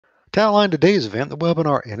To outline today's event, the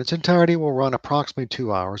webinar in its entirety will run approximately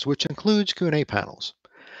 2 hours, which includes Q&A panels.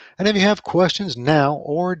 And if you have questions now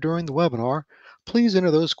or during the webinar, please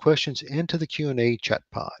enter those questions into the Q&A chat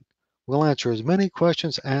pod. We'll answer as many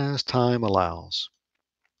questions as time allows.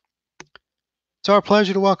 It's our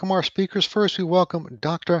pleasure to welcome our speakers. First, we welcome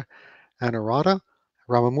Dr. Anuradha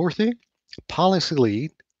Ramamoorthy, Policy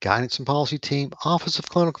Lead, Guidance and Policy Team, Office of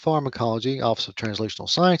Clinical Pharmacology, Office of Translational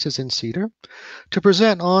Sciences in CDER, to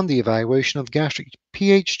present on the evaluation of gastric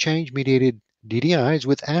pH change-mediated DDIs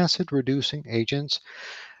with acid-reducing agents.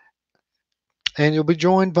 And you'll be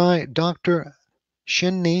joined by Dr.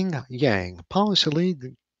 Xinning Yang, Policy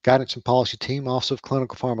Lead, Guidance and Policy Team, Office of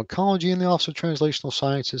Clinical Pharmacology, and the Office of Translational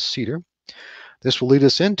Sciences, CDER. This will lead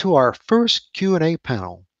us into our first Q&A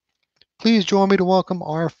panel. Please join me to welcome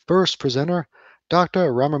our first presenter,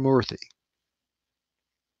 Dr. Ramamoorthy.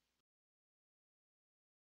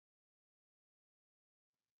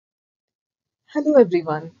 Hello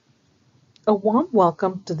everyone. A warm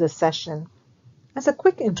welcome to this session. As a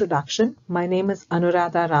quick introduction, my name is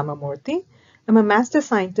Anuradha Ramamoorthy. I'm a Master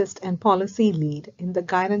Scientist and Policy Lead in the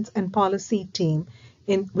Guidance and Policy Team,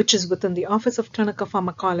 which is within the Office of Clinical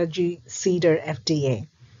Pharmacology, CDER, FDA.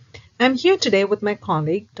 I'm here today with my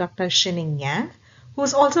colleague, Dr. Xinning Yang, who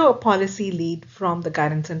is also a Policy Lead from the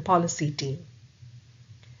Guidance and Policy Team.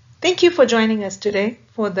 Thank you for joining us today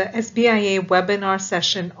for the SBIA webinar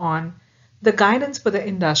session on the guidance for the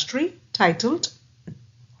industry titled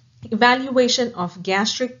Evaluation of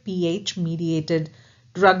Gastric pH-mediated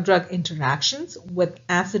drug-drug interactions with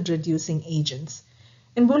acid-reducing agents.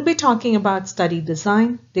 And we'll be talking about study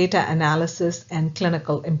design, data analysis, and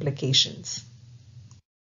clinical implications.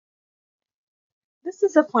 This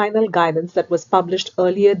is a final guidance that was published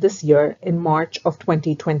earlier this year in March of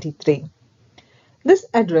 2023. This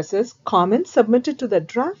addresses comments submitted to the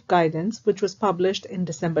draft guidance, which was published in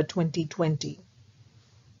December 2020.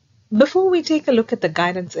 Before we take a look at the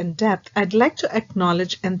guidance in depth, I'd like to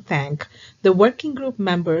acknowledge and thank the working group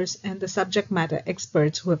members and the subject matter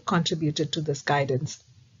experts who have contributed to this guidance.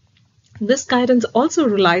 This guidance also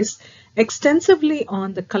relies extensively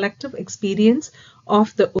on the collective experience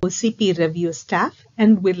of the OCP review staff,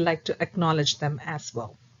 and we'd like to acknowledge them as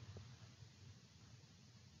well.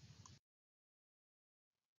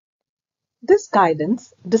 This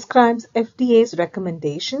guidance describes FDA's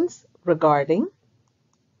recommendations regarding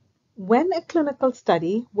when a clinical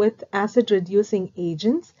study with acid-reducing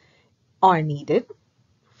agents are needed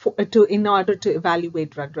in order to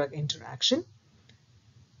evaluate drug-drug interaction,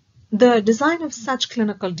 the design of such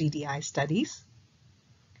clinical DDI studies,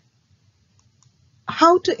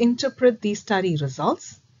 how to interpret these study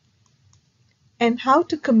results, and how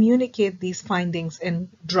to communicate these findings in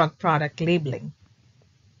drug product labeling.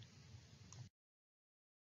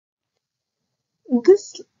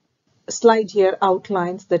 This slide here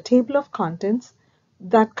outlines the table of contents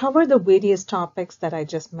that cover the various topics that I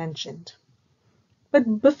just mentioned.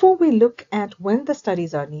 But before we look at when the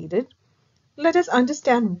studies are needed, let us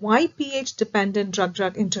understand why pH-dependent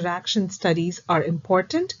drug-drug interaction studies are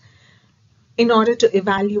important in order to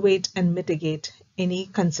evaluate and mitigate any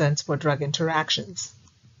concerns for drug interactions.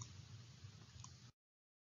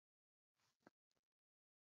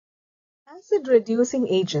 Acid-reducing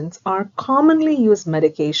agents are commonly used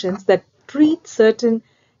medications that treat certain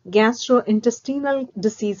gastrointestinal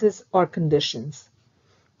diseases or conditions.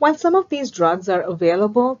 While some of these drugs are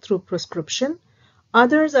available through prescription,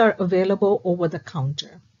 others are available over the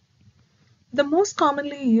counter. The most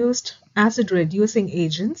commonly used acid-reducing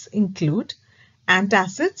agents include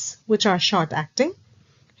antacids, which are short-acting,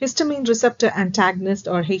 histamine receptor antagonist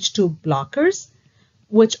or H2 blockers,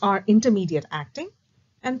 which are intermediate-acting,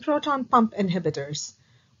 and proton pump inhibitors,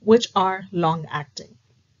 which are long-acting.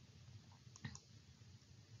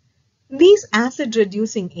 These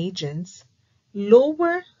acid-reducing agents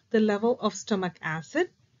lower the level of stomach acid,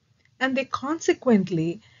 and they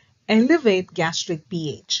consequently elevate gastric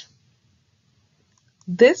pH.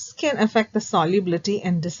 This can affect the solubility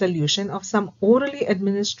and dissolution of some orally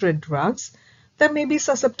administered drugs that may be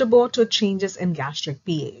susceptible to changes in gastric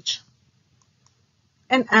pH.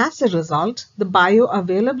 And as a result, the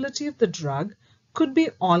bioavailability of the drug could be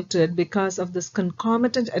altered because of this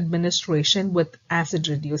concomitant administration with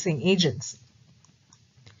acid-reducing agents.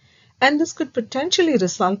 And this could potentially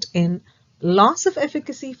result in loss of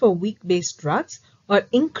efficacy for weak base drugs or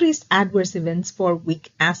increased adverse events for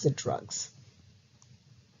weak acid drugs.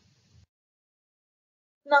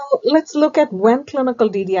 Now, let's look at when clinical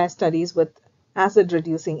DDI studies with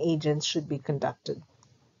acid-reducing agents should be conducted.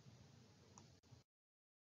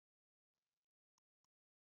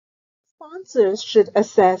 Sponsors should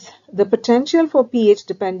assess the potential for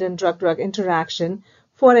pH-dependent drug-drug interaction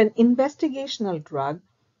for an investigational drug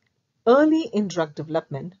early in drug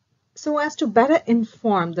development so as to better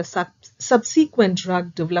inform the subsequent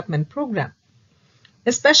drug development program,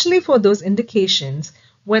 especially for those indications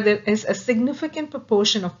where there is a significant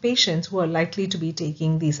proportion of patients who are likely to be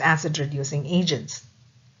taking these acid-reducing agents.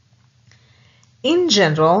 In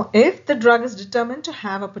general, if the drug is determined to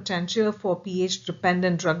have a potential for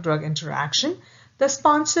pH-dependent drug-drug interaction, the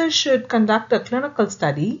sponsor should conduct a clinical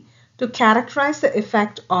study to characterize the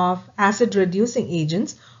effect of acid-reducing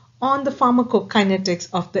agents on the pharmacokinetics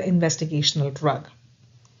of the investigational drug.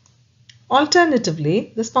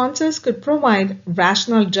 Alternatively, the sponsors could provide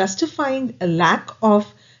rationale justifying a lack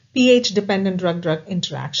of pH-dependent drug-drug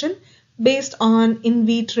interaction based on in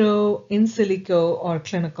vitro, in silico, or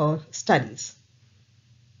clinical studies.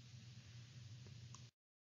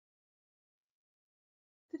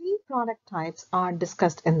 Three product types are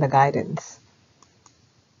discussed in the guidance.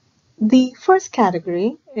 The first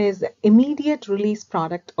category is the immediate release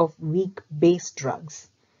product of weak base drugs.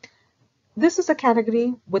 This is a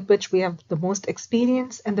category with which we have the most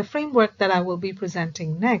experience, and the framework that I will be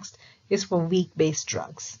presenting next is for weak base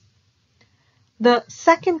drugs. The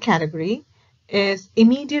second category is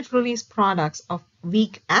immediate release products of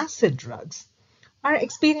weak acid drugs. Our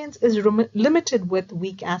experience is limited with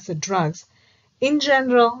weak acid drugs. In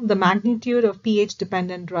general, the magnitude of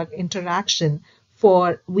pH-dependent drug interaction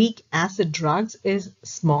for weak acid drugs is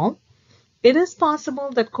small. It is possible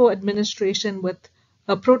that co-administration with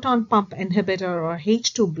a proton pump inhibitor or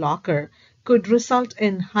H2 blocker could result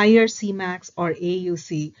in higher Cmax or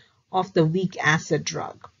AUC of the weak acid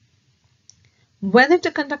drug. Whether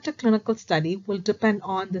to conduct a clinical study will depend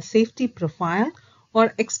on the safety profile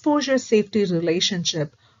or exposure safety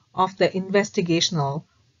relationship of the investigational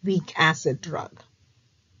weak acid drug.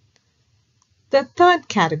 The third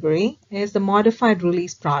category is the modified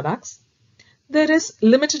release products. There is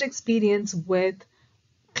limited experience with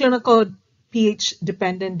clinical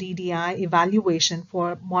pH-dependent DDI evaluation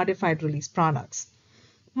for modified release products.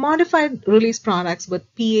 Modified release products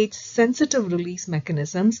with pH-sensitive release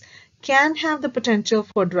mechanisms can have the potential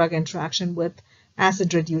for drug interaction with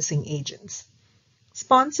acid-reducing agents.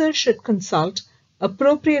 Sponsors should consult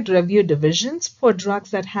appropriate review divisions for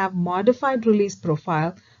drugs that have modified release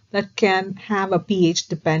profile that can have a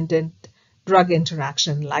pH-dependent drug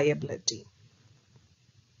interaction liability.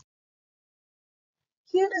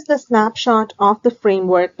 Here is the snapshot of the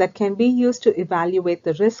framework that can be used to evaluate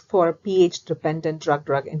the risk for pH-dependent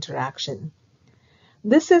drug-drug interaction.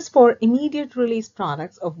 This is for immediate release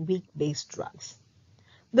products of weak base drugs.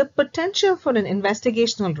 The potential for an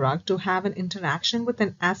investigational drug to have an interaction with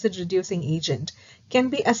an acid-reducing agent can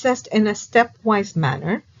be assessed in a stepwise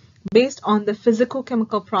manner based on the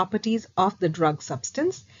physicochemical properties of the drug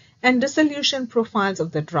substance and dissolution profiles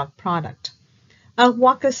of the drug product. I'll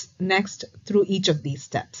walk us next through each of these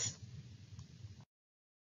steps.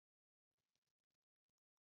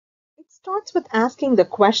 It starts with asking the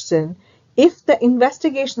question if the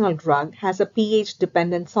investigational drug has a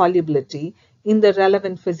pH-dependent solubility in the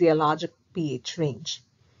relevant physiologic pH range.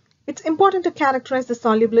 It's important to characterize the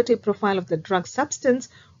solubility profile of the drug substance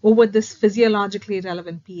over this physiologically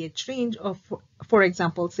relevant pH range of, for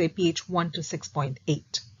example, say pH 1 to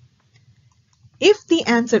 6.8. If the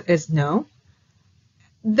answer is no,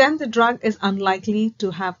 then the drug is unlikely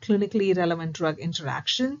to have clinically relevant drug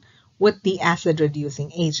interaction with the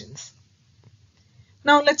acid-reducing agents.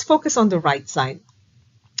 Now let's focus on the right side.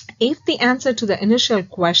 If the answer to the initial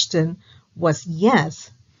question was yes,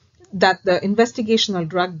 that the investigational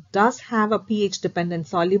drug does have a pH-dependent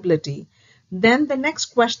solubility, then the next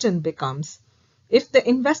question becomes, if the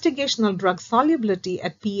investigational drug solubility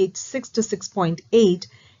at pH 6 to 6.8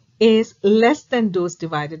 is less than dose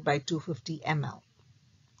divided by 250 ml.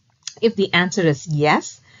 If the answer is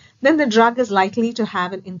yes, then the drug is likely to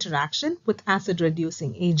have an interaction with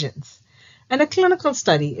acid-reducing agents, and a clinical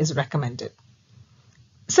study is recommended.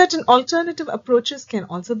 Certain alternative approaches can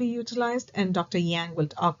also be utilized, and Dr. Yang will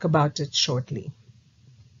talk about it shortly.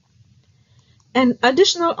 An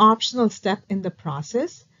additional optional step in the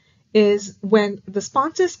process is when the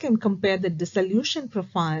sponsors can compare the dissolution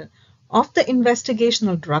profile of the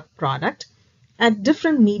investigational drug product at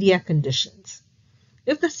different media conditions.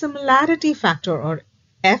 If the similarity factor, or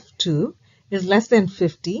F2, is less than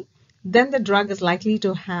 50, then the drug is likely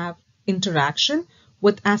to have interaction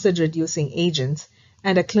with acid-reducing agents,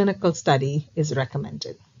 and a clinical study is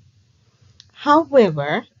recommended.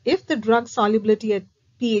 However, if the drug solubility at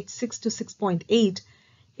pH 6 to 6.8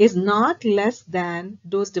 is not less than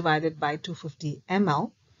dose divided by 250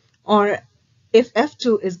 ml, or If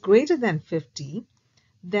F2 is greater than 50,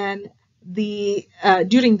 then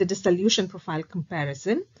during the dissolution profile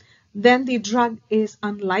comparison, then the drug is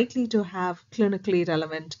unlikely to have clinically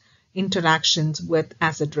relevant interactions with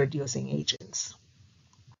acid-reducing agents.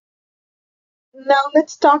 Now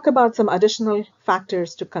let's talk about some additional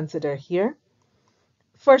factors to consider here.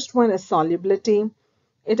 First one is solubility.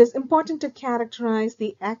 It is important to characterize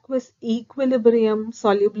the aqueous equilibrium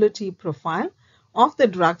solubility profile of the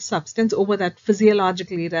drug substance over that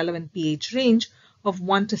physiologically relevant pH range of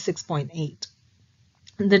 1 to 6.8.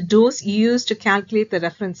 The dose used to calculate the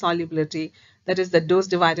reference solubility, that is the dose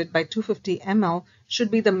divided by 250 ml,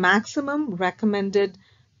 should be the maximum recommended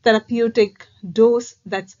therapeutic dose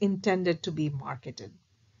that's intended to be marketed.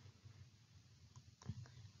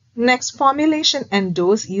 Next, formulation and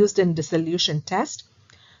dose used in dissolution test.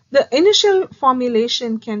 The initial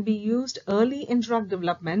formulation can be used early in drug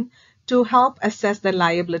development to help assess the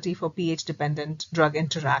liability for pH-dependent drug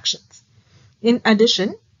interactions. In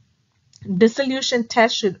addition, dissolution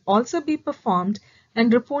tests should also be performed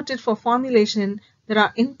and reported for formulation that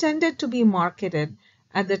are intended to be marketed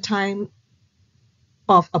at the time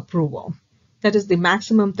of approval. That is the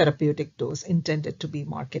maximum therapeutic dose intended to be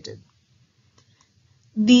marketed.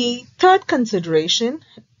 The third consideration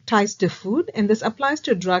ties to food, and this applies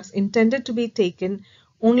to drugs intended to be taken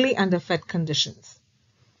only under fed conditions.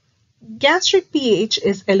 Gastric pH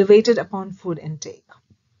is elevated upon food intake.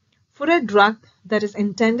 For a drug that is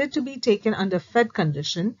intended to be taken under fed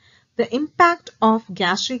condition, the impact of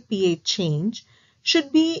gastric pH change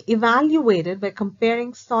should be evaluated by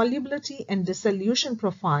comparing solubility and dissolution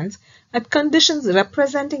profiles at conditions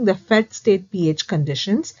representing the fed state pH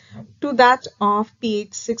conditions to that of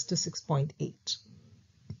pH 6 to 6.8.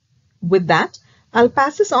 With that, I'll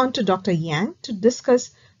pass this on to Dr. Yang to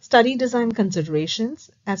discuss study design considerations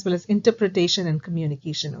as well as interpretation and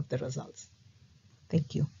communication of the results.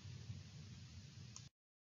 Thank you.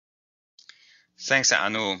 Thanks,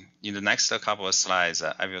 Anu. In the next couple of slides,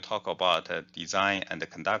 I will talk about design and the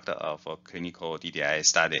conduct of clinical DDI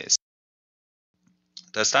studies.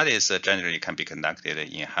 The studies generally can be conducted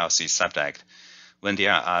in healthy subjects when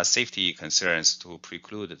there are safety concerns to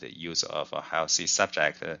preclude the use of a healthy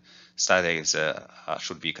subject. Studies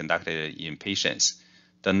should be conducted in patients.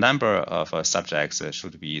 The number of subjects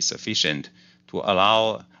should be sufficient to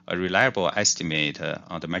allow a reliable estimate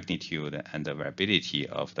on the magnitude and the variability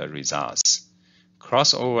of the results.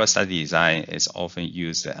 Crossover study design is often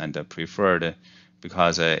used and preferred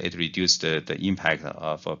because it reduces the impact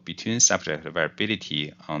of between subject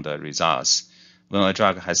variability on the results. When a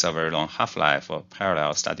drug has a very long half-life,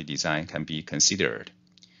 parallel study design can be considered.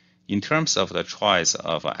 In terms of the choice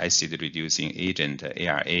of acid-reducing agent,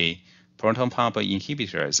 ARA, proton pump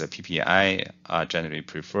inhibitors, PPI, are generally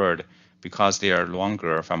preferred because they are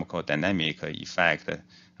longer pharmacodynamic effect,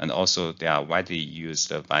 and also they are widely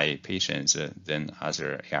used by patients than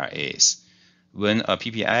other ARAs. When a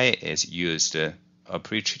PPI is used, a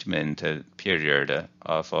pre-treatment period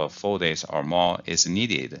of 4 days or more is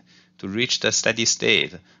needed to reach the steady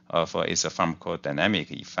state of its pharmacodynamic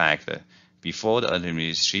effect before the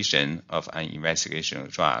administration of an investigational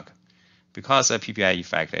drug. Because a PPI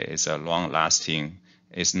effect is long-lasting,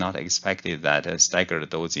 it's not expected that staggered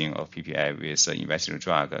dosing of PPI with investigational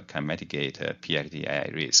drug can mitigate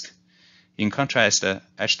pH-DDI risk. In contrast,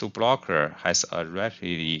 H2 blocker has a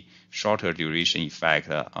relatively shorter duration effect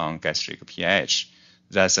on gastric pH.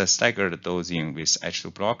 Thus, staggered dosing with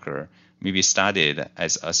H2 blocker may be studied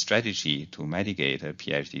as a strategy to mitigate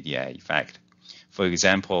pH-DDI effect. For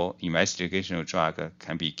example, investigational drug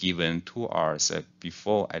can be given 2 hours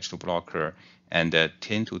before H2 blocker and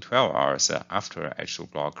 10 to 12 hours after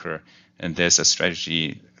H2 blocker, and this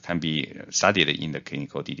strategy can be studied in the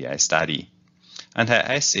clinical DDI study.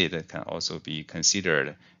 Antacid can also be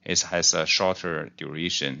considered. It has a shorter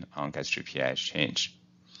duration on gastric pH change.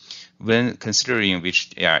 When considering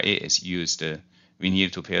which ARA is used, we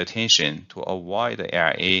need to pay attention to avoid the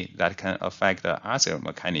ARA that can affect other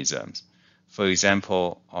mechanisms. For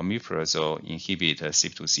example, omeprazole inhibits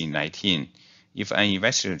CYP2C19. If an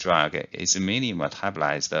investigational drug is mainly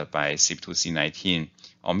metabolized by CYP2C19,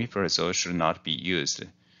 omeprazole should not be used,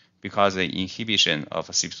 because the inhibition of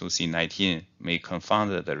CYP2C19 may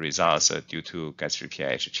confound the results due to gastric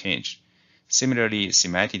pH change. Similarly,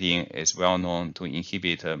 cimetidine is well known to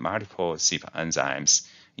inhibit multiple CYP enzymes.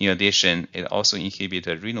 In addition, it also inhibits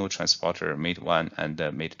renal transporter MATE1 and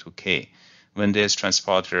MATE2K. When this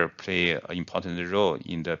transporter play an important role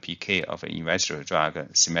in the PK of an investigational drug,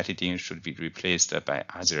 cimetidine should be replaced by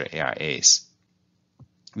other ARAs.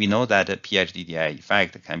 We know that pH-DDI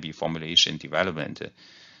effect can be formulation development.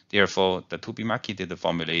 Therefore, the to-be-marketed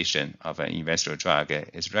formulation of an investigational drug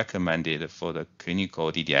is recommended for the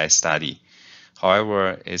clinical DDI study.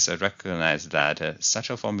 However, it's recognized that such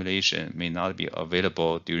a formulation may not be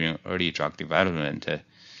available during early drug development,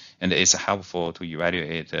 and it's helpful to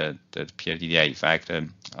evaluate the pH-DDI effect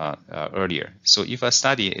earlier. So if a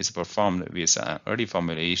study is performed with an early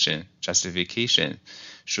formulation, justification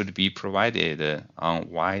should be provided on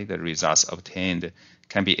why the results obtained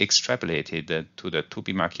can be extrapolated to the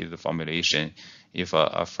to-be-marketed formulation if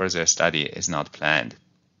a further study is not planned.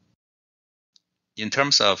 In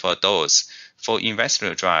terms of dose, for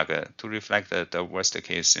investigational drug, to reflect the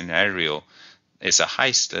worst-case scenario, its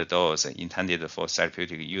highest dose intended for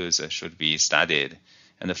therapeutic use should be studied.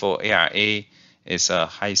 And for ARA, its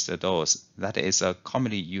highest dose that is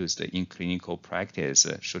commonly used in clinical practice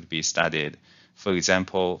should be studied. For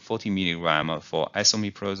example, 40 mg for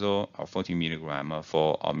esomeprazole or 40 mg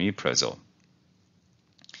for omeprazole.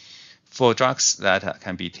 For drugs that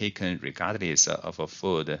can be taken regardless of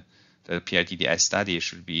food, the pH-DDI study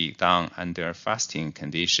should be done under fasting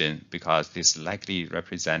condition because this likely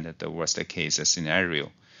represents the worst-case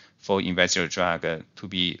scenario. For investigational drug to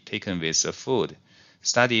be taken with food,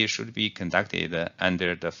 study should be conducted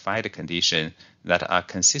under the fat condition that are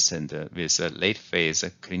consistent with late-phase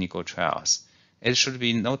clinical trials. It should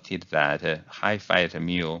be noted that high-fat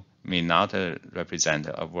meal may not represent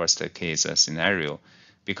a worst-case scenario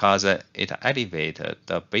because it elevates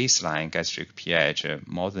the baseline gastric pH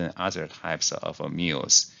more than other types of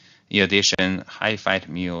meals. In addition, high-fat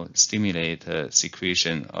meal stimulate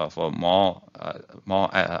secretion of more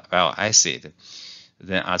bile acid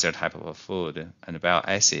than other type of food, and bile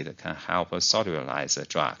acid can help solubilize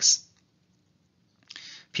drugs.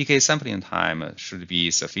 PK sampling time should be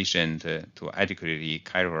sufficient to adequately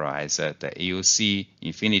characterize the AUC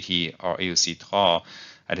infinity or AUC tau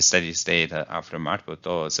at a steady state after multiple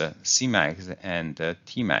dose Cmax and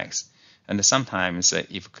Tmax, and sometimes,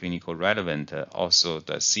 if clinical relevant, also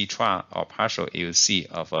the Ctra or partial AUC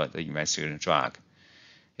of the investigational drug.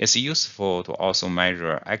 It's useful to also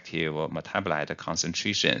measure active metabolite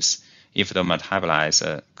concentrations if the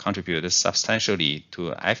metabolites contribute substantially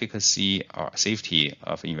to efficacy or safety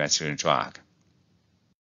of investigational drug.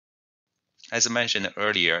 As mentioned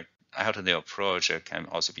earlier, alternate approach can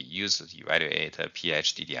also be used to evaluate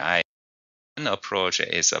pH-DDI. One approach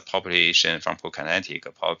is a population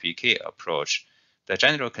pharmacokinetic POP-PK approach. The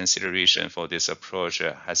general consideration for this approach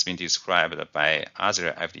has been described by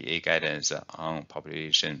other FDA guidance on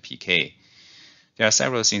population PK. There are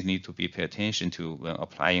several things need to be paid attention to when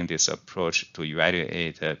applying this approach to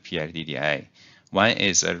evaluate pH-DDI. One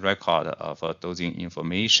is a record of dosing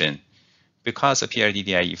information. Because the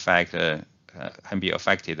pH-DDI effect can be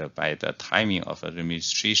affected by the timing of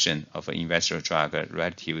administration of an investigational drug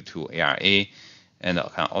relative to ARA, and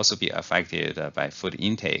can also be affected by food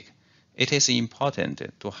intake. It is important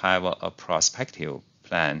to have a prospective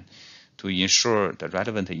plan to ensure the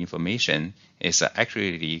relevant information is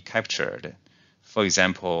accurately captured. For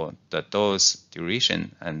example, the dose,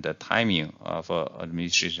 duration, and the timing of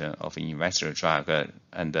administration of an investigational drug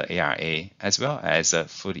and the ARA, as well as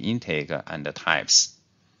food intake and the types.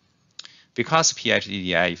 Because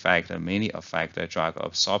pH-DDI effect mainly affect drug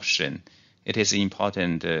absorption, it is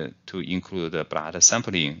important to include blood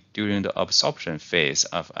sampling during the absorption phase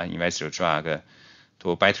of an investigational drug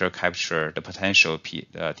to better capture the potential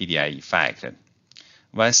DDI effect.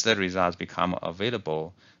 Once the results become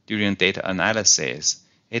available during data analysis,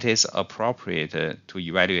 it is appropriate to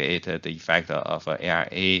evaluate the effect of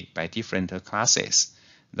ARA by different classes.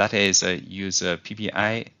 That is, use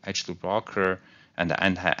PPI, H2 blocker, and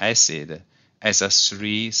anti-acid as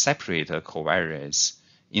 3 separate covariates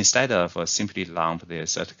instead of simply lump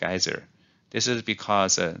this together. This is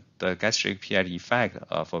because the gastric pH effect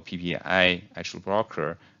of PPI, H2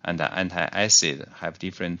 blocker, and anti-acid have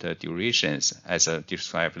different durations as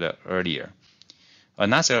described earlier.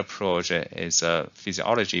 Another approach is a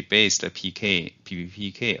physiology-based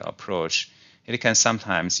PK approach. It can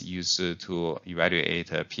sometimes used to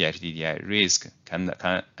evaluate pH-DDI risk and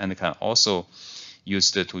can also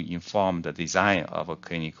used to inform the design of a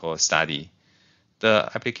clinical study. The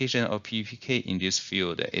application of PK in this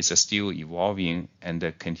field is still evolving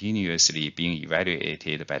and continuously being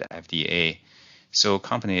evaluated by the FDA. So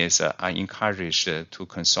companies are encouraged to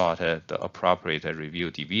consult the appropriate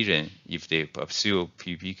review division if they pursue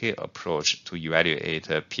PK approach to evaluate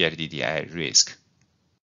pH-DDI risk.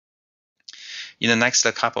 In the next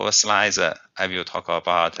couple of slides, I will talk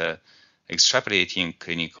about extrapolating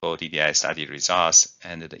clinical DDI study results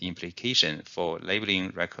and the implication for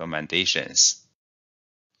labeling recommendations.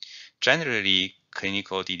 Generally,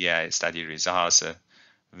 clinical DDI study results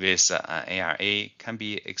with an ARA can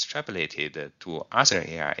be extrapolated to other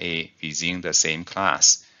ARA within the same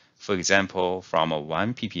class. For example, from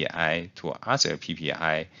one PPI to other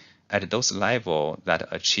PPI at those levels that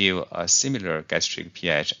achieve a similar gastric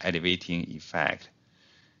pH elevating effect.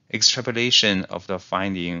 Extrapolation of the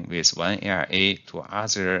finding with one ARA to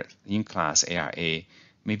other in-class ARA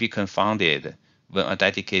may be confounded when a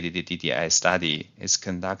dedicated DDI study is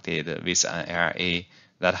conducted with an ARA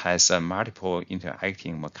that has a multiple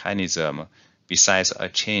interacting mechanism besides a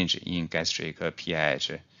change in gastric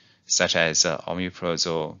pH, such as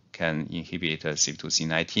omeprazole can inhibit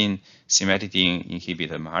CYP2C19, cimetidine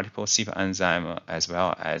inhibit multiple CYP enzymes, as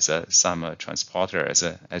well as some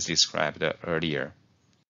transporters, as described earlier.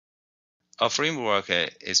 A framework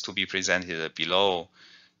is to be presented below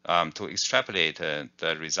to extrapolate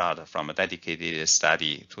the result from a dedicated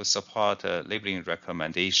study to support labeling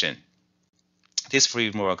recommendation. This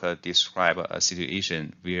framework describes a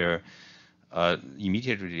situation where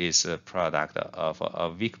immediate release product of a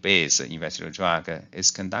weak-based investigational drug is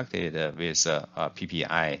conducted with a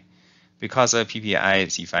PPI. Because a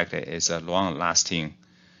PPI's effect is long-lasting,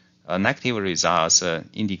 negative results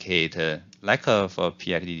indicate lack of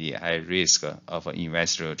pH-DDI risk of an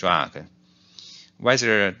investigational drug.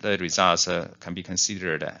 Whether the results can be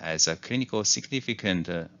considered as clinical significant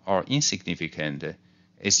or insignificant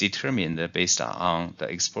is determined based on the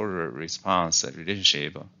exposure-response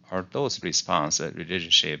relationship or dose-response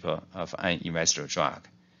relationship of an investigational drug.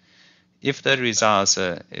 If the results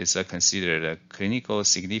is considered a clinical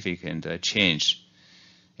significant change,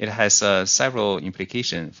 it has several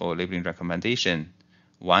implications for labeling recommendation.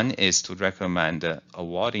 One is to recommend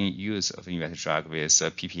avoiding use of investigational drug with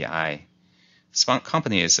PPI.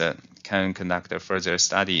 Companies can conduct a further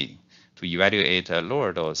study to evaluate a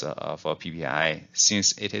lower dose of a PPI,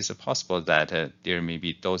 since it is possible that there may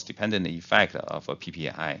be dose-dependent effect of a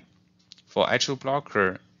PPI. For atrial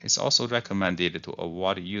blocker, it's also recommended to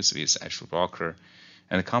avoid use with atrial blocker,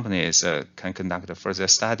 and companies can conduct a further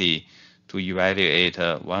study to evaluate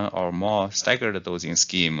one or more staggered dosing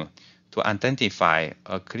scheme to identify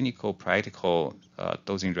a clinical practical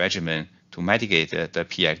dosing regimen to mitigate the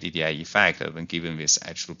pH-DDI effect when given with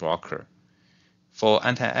atrial blocker. For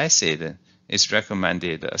antiacid, it's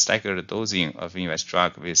recommended a staggered dosing of investigational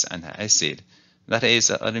drug with antiacid, that is,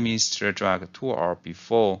 administer drug to or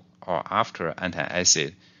before or after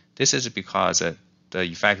antiacid. This is because the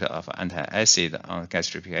effect of antiacid on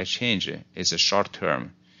gastric pH change is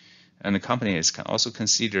short-term, and the companies can also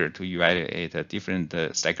consider to evaluate a different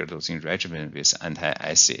staggered dosing regimen with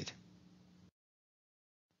antiacid.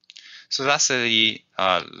 So lastly,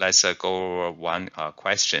 let's go over one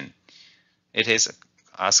question. It is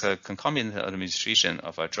ask a concomitant administration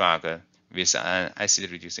of a drug with an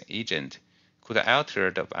acid-reducing agent could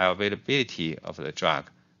alter the bioavailability of the drug,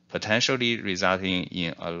 potentially resulting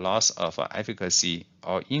in a loss of efficacy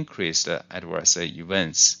or increased adverse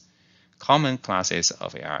events. Common classes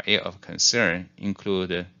of ARA of concern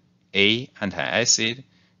include A. Antiacid,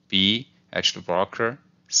 B. Atrial blocker,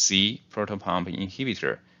 C. Proton pump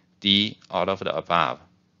inhibitor, D. All of the above.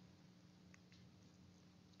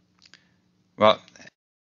 Well,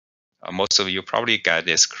 most of you probably got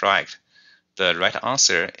this correct. The right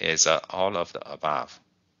answer is all of the above.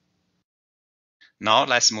 Now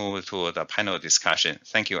let's move to the panel discussion.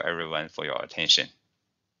 Thank you everyone for your attention.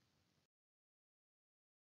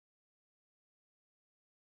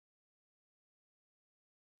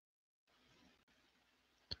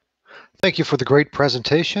 Thank you for the great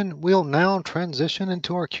presentation. We'll now transition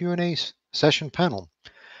into our Q&A session panel.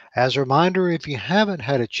 As a reminder, if you haven't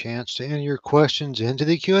had a chance to enter your questions into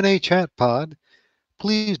the Q&A chat pod,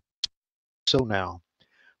 please do so now.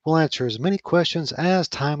 We'll answer as many questions as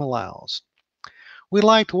time allows. We'd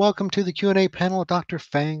like to welcome to the Q&A panel Dr.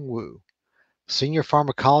 Fang Wu, Senior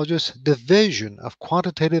Pharmacologist, Division of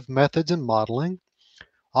Quantitative Methods and Modeling,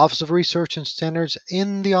 Office of Research and Standards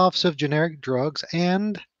in the Office of Generic Drugs,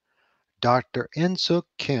 and Dr. In-Suk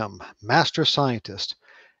Kim, Master Scientist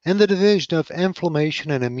in the Division of Inflammation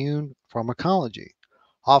and Immune Pharmacology,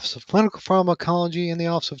 Office of Clinical Pharmacology in the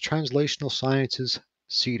Office of Translational Sciences,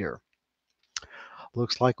 CDER.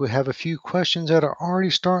 Looks like we have a few questions that are already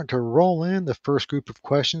starting to roll in. The first group of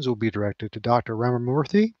questions will be directed to Dr.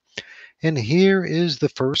 Ramamoorthy. And here is the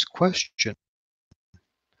first question.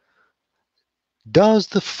 Does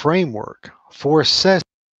the framework for assessing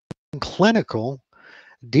clinical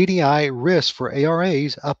DDI risk for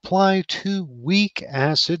ARAs apply to weak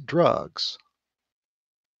acid drugs?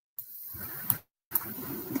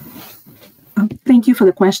 Thank you for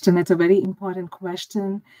the question. It's a very important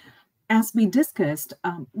question. as we discussed,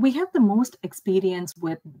 we have the most experience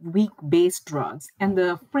with weak-based drugs, and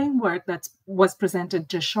the framework that was presented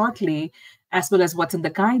just shortly, as well as what's in the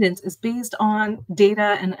guidance, is based on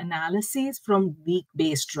data and analyses from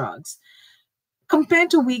weak-based drugs. Compared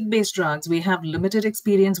to weak-based drugs, we have limited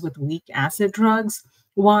experience with weak acid drugs,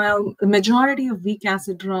 while the majority of weak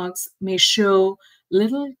acid drugs may show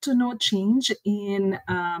little to no change in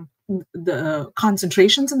the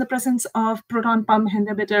concentrations in the presence of proton pump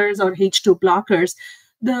inhibitors or H2 blockers.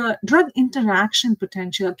 The drug interaction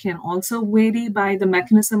potential can also vary by the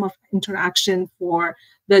mechanism of interaction for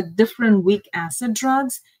the different weak acid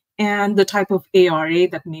drugs and the type of ARA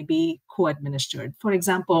that may be co-administered. For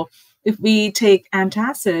example, if we take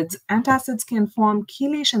antacids, antacids can form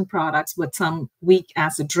chelation products with some weak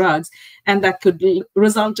acid drugs, and that could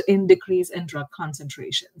result in decrease in drug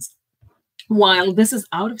concentrations. While this is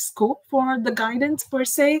out of scope for the guidance per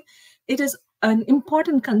se, it is an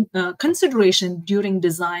important consideration during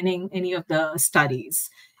designing any of the studies.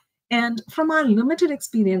 And from our limited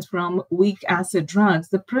experience from weak acid drugs,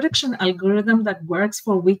 the prediction algorithm that works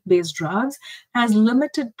for weak-based drugs has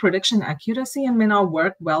limited prediction accuracy and may not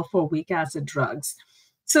work well for weak acid drugs.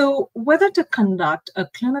 So whether to conduct a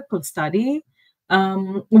clinical study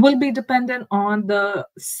will be dependent on the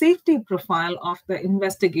safety profile of the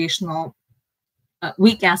investigational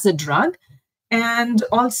weak acid drug and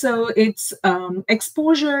also its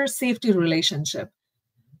exposure safety relationship.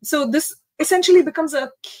 So this essentially becomes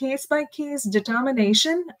a case-by-case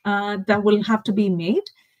determination that will have to be made.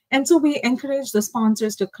 And so we encourage the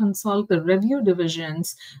sponsors to consult the review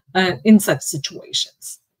divisions in such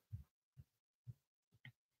situations.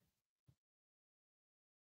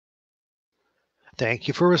 Thank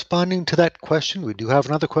you for responding to that question. We do have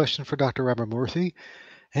another question for Dr. Ramamoorthy,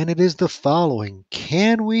 and it is the following.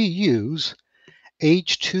 Can we use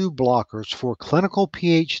H2 blockers for clinical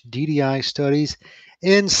pH-DDI studies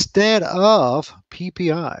instead of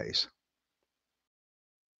PPIs?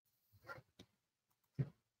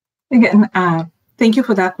 Again, thank you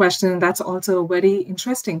for that question. That's also a very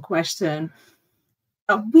interesting question.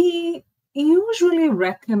 We usually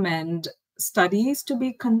recommend studies to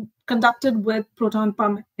be conducted with proton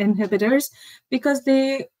pump inhibitors because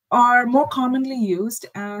they are more commonly used,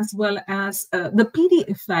 as well as the PD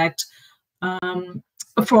effect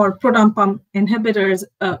for proton pump inhibitors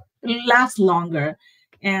lasts longer.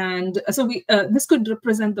 And so this could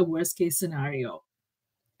represent the worst case scenario.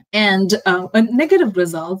 And a negative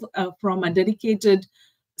result from a dedicated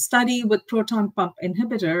study with proton pump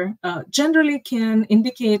inhibitor generally can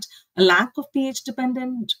indicate a lack of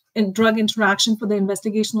pH-dependent drug interaction for the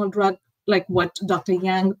investigational drug, like what Dr.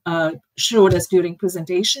 Yang showed us during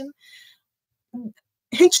presentation.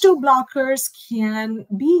 H2 blockers can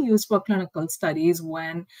be used for clinical studies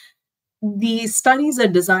when the studies are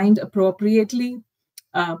designed appropriately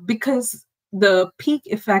because the peak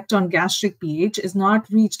effect on gastric pH is not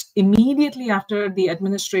reached immediately after the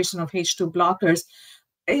administration of H2 blockers.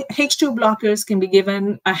 H2 blockers can be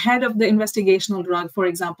given ahead of the investigational drug, for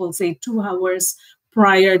example, say 2 hours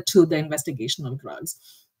prior to the investigational drugs.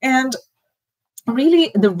 And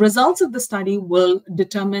really, the results of the study will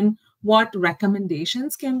determine what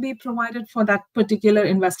recommendations can be provided for that particular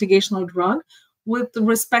investigational drug with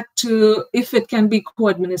respect to if it can be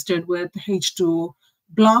co-administered with H2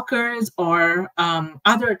 blockers or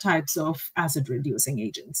other types of acid-reducing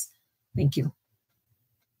agents. Thank you.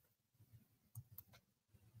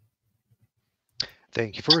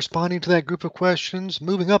 Thank you for responding to that group of questions.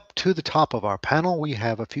 Moving up to the top of our panel, we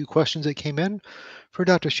have a few questions that came in for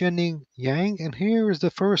Dr. Xinning Yang. And here is the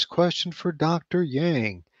first question for Dr.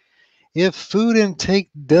 Yang. If food intake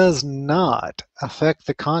does not affect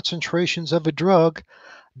the concentrations of a drug,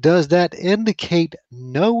 does that indicate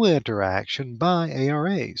no interaction by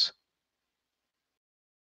ARAs?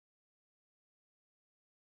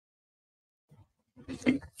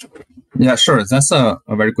 Yeah, sure. That's a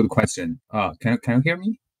very good question. Can you hear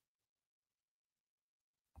me?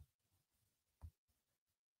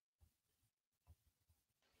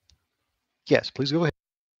 Yes, please go ahead.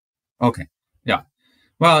 Okay. Yeah.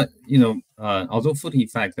 Well, although food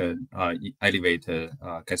effect elevate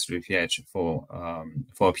gastric pH for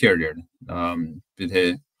a period, but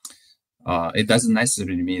it doesn't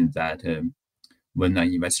necessarily mean that when an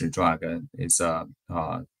investigational drug is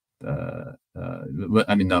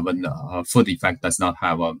when food effect does not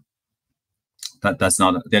have there's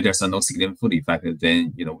no significant food effect,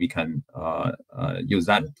 then we can use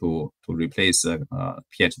that to replace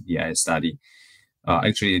pH-DDI study.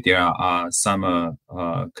 Actually, there are some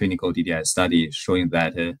clinical DDI studies showing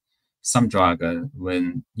that some drug,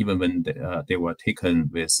 even when they were taken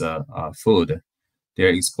with food, their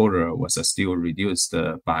exposure was still reduced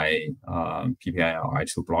by PPI or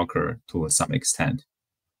H2 blocker to some extent.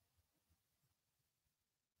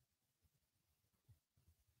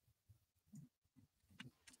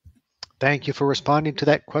 Thank you for responding to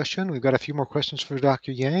that question. We've got a few more questions for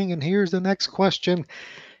Dr. Yang, and here's the next question.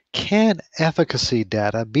 Can efficacy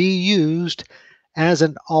data be used as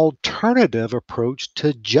an alternative approach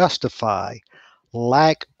to justify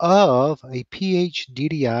lack of a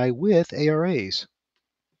pH-DDI with ARAs?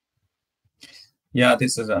 Yeah,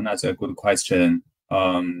 this is another good question.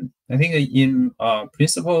 I think in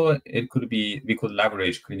principle, it could be, we could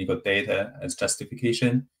leverage clinical data as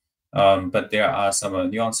justification. But there are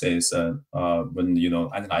some nuances when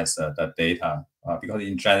analyze the data, because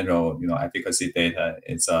in general, efficacy data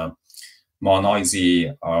is more noisy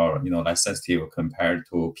or less sensitive compared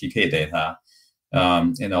to PK data.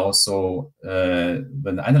 And also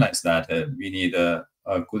when analyze that, we need a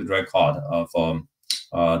good record of the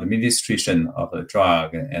administration of the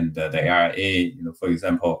drug and the ARA. For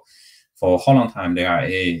example, for how long time the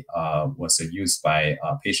ARA was used by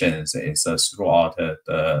patients, is throughout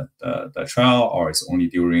the trial, or it's only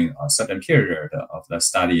during a certain period of the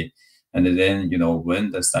study. And then,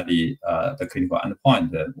 when the study, the clinical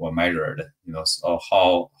endpoint were measured, so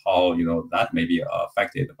how that may be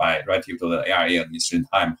affected by, relative to the ARA administration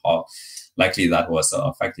time, how likely that was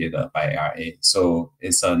affected by ARA. So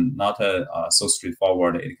it's not so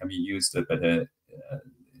straightforward. It can be used, but there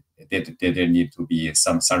need to be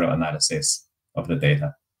some thorough analysis of the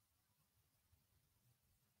data.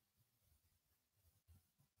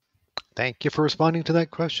 Thank you for responding to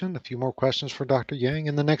that question. A few more questions for Dr. Yang.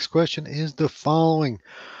 And the next question is the following.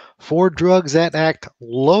 For drugs that act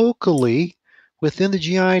locally within the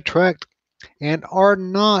GI tract and are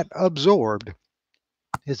not absorbed,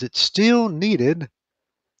 is it still needed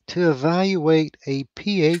to evaluate a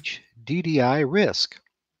pH-DDI risk?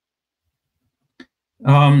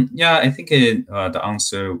 Yeah, I think the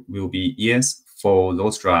answer will be yes for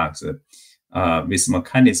those drugs with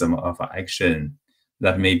mechanism of action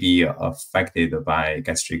that may be affected by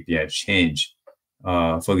gastric pH change.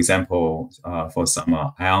 For example, for some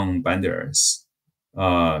ion binders,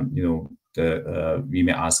 we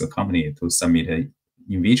may ask a company to submit an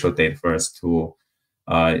in vitro data first to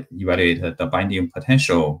evaluate the binding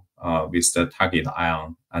potential with the target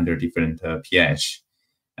ion under different pH,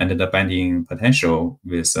 and the binding potential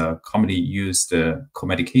with commonly used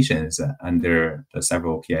co-medications under the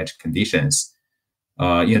several pH conditions.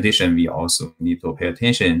 In addition, we also need to pay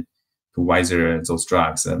attention to whether those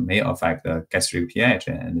drugs may affect the gastric pH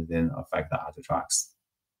and then affect the other drugs.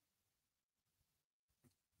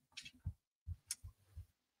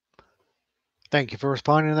 Thank you for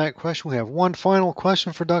responding to that question. We have one final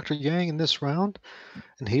question for Dr. Yang in this round.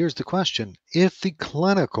 And here's the question. If the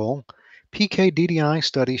clinical PK-DDI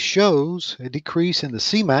study shows a decrease in the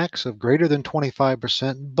Cmax of greater than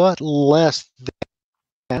 25%, but less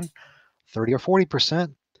than 30 or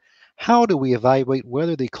 40%, how do we evaluate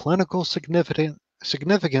whether the clinical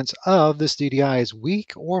significance of this DDI is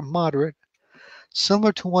weak or moderate,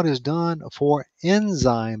 similar to what is done for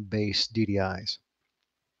enzyme-based DDIs?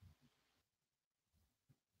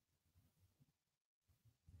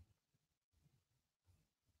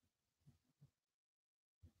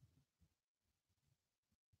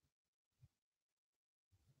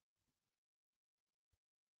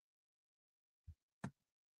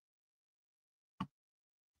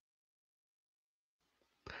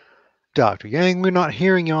 Dr. Yang, we're not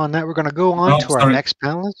hearing you on that. We're going to go on to our next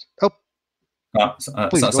panelist. Oh,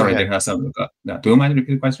 please go sorry, ahead. There's some, do you mind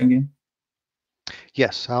repeating the question again?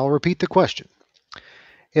 Yes, I'll repeat the question.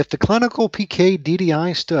 If the clinical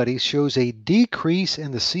PK-DDI study shows a decrease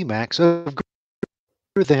in the Cmax of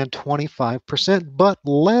greater than 25%, but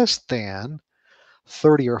less than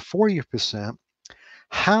 30 or 40%,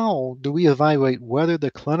 how do we evaluate whether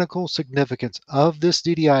the clinical significance of this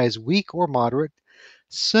DDI is weak or moderate,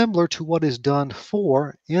 similar to what is done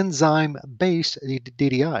for enzyme-based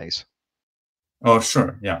DDIs? Oh,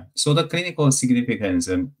 sure. Yeah. So the clinical significance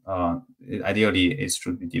ideally is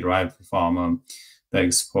to be derived from the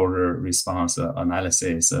exposure response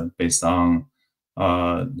analysis based on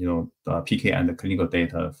the PK and the clinical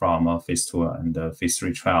data from phase 2 and phase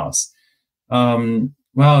 3 trials.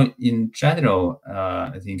 Well, in general,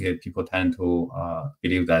 I think people tend to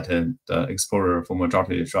believe that the exposure for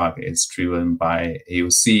majority of the drug is driven by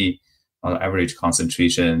AUC, average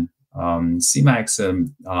concentration. Cmax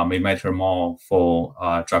may matter more for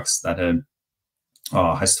drugs that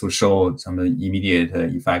has to show some immediate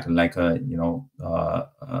effect, like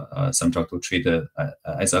some drug to treat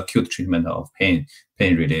as acute treatment of pain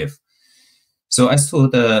relief. So as to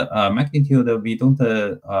the magnitude, we don't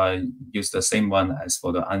use the same one as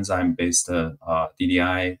for the enzyme-based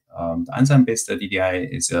DDI. The enzyme-based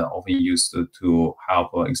DDI is often used to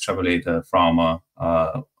help extrapolate from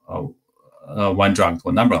one drug to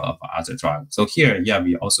a number of other drugs. So here, yeah,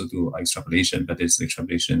 we also do extrapolation, but it's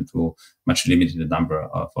extrapolation to much limited number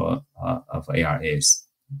of ARAs.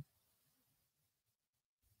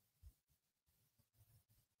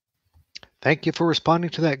 Thank you for responding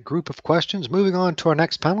to that group of questions. Moving on to our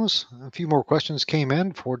next panelist. A few more questions came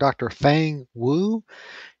in for Dr. Fang Wu.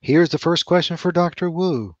 Here's the first question for Dr.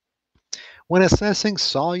 Wu. When assessing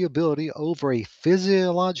solubility over a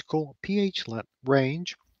physiological pH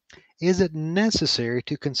range, is it necessary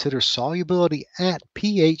to consider solubility at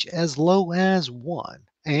pH as low as 1?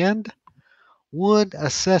 And would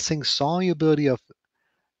assessing solubility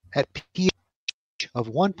at pH of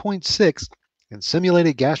 1.6 in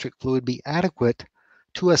simulated gastric fluid be adequate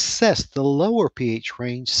to assess the lower pH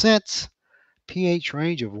range, since pH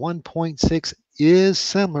range of 1.6 is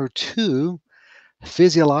similar to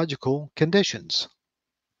physiological conditions?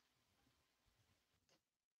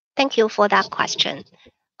 Thank you for that question.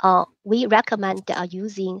 We recommend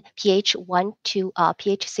using pH 1 to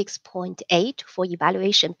pH 6.8 for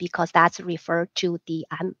evaluation, because that's referred to the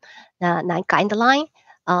 9 guideline,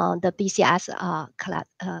 the BCS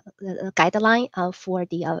guideline for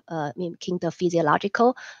the making the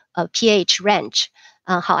physiological pH range.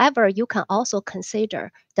 However, you can also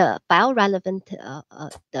consider the biorelevant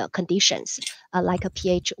the conditions like a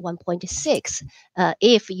pH 1.6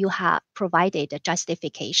 if you have provided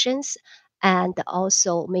justifications and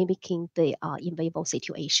also mimicking the in vivo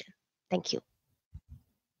situation. Thank you.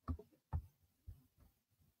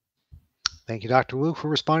 Thank you, Dr. Wu, for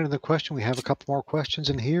responding to the question. We have a couple more questions,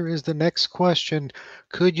 and here is the next question.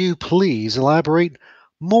 Could you please elaborate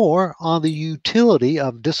more on the utility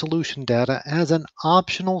of dissolution data as an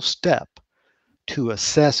optional step to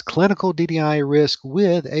assess clinical DDI risk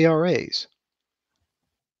with ARAs?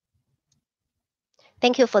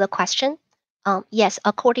 Thank you for the question. Yes,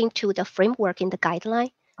 according to the framework in the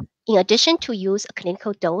guideline, in addition to use a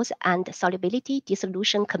clinical dose and solubility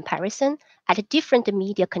dissolution comparison at different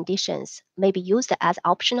media conditions may be used as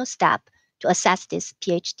optional step to assess this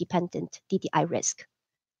pH-dependent DDI risk.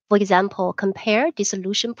 For example, compare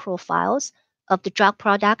dissolution profiles of the drug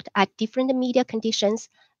product at different media conditions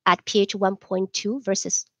at pH 1.2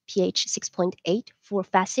 versus pH 6.8 for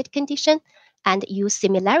facet condition, and use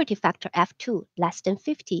similarity factor F2 less than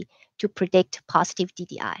 50 to predict positive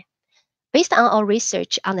DDI. Based on our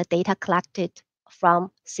research on the data collected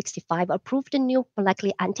from 65 approved new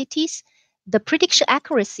molecular entities, the prediction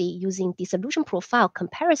accuracy using dissolution profile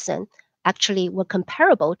comparison actually were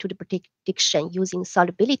comparable to the prediction using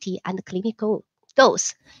solubility and clinical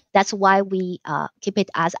dose. That's why we keep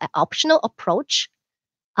it as an optional approach.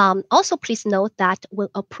 Also, please note that when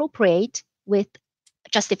appropriate with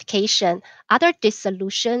justification, other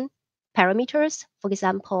dissolution parameters, for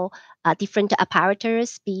example, different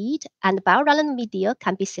apparatus, speed, and biorelevant media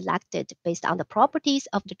can be selected based on the properties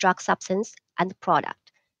of the drug substance and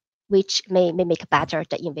product, which may make better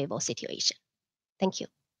the in vivo situation. Thank you.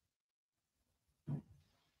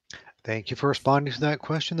 Thank you for responding to that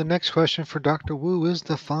question. The next question for Dr. Wu is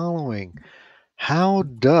the following. How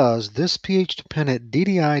does this pH-dependent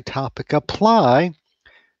DDI topic apply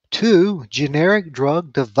to generic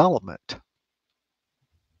drug development?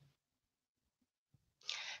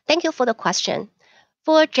 Thank you for the question.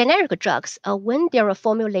 For generic drugs, when there are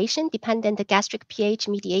formulation-dependent gastric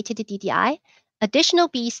pH-mediated DDI, additional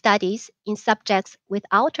BE studies in subjects with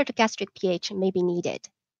altered gastric pH may be needed.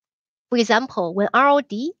 For example, when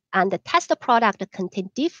ROD and the test product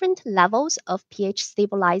contain different levels of pH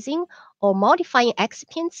stabilizing or modifying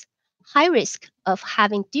excipients, high risk of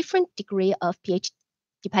having different degree of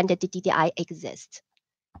pH-dependent DDI exists.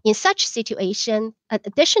 In such situation, an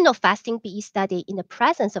additional fasting BE study in the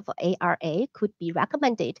presence of ARA could be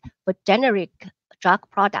recommended for generic drug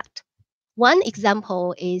product. One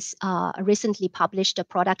example is recently published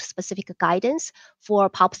product-specific guidance for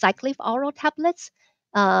palbociclib oral tablets,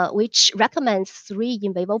 which recommends 3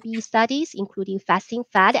 in vivo BE studies, including fasting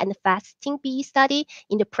fed and fasting BE study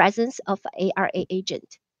in the presence of ARA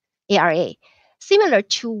agent, ARA. Similar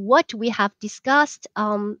to what we have discussed,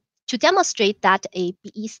 to demonstrate that a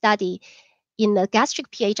BE study in a gastric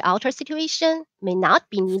pH altered situation may not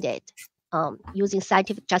be needed, using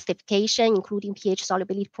scientific justification, including pH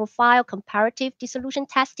solubility profile, comparative dissolution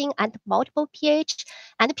testing, and multiple pH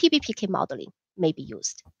and PBPK modeling may be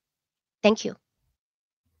used. Thank you.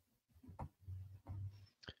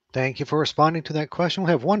 Thank you for responding to that question.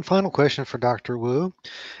 We have one final question for Dr. Wu,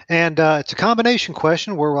 and it's a combination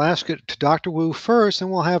question where we'll ask it to Dr. Wu first,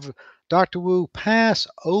 and we'll have Dr. Wu pass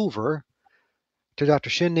over to Dr.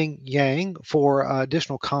 Xinning Yang for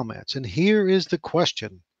additional comments. And here is the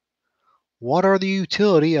question. What are the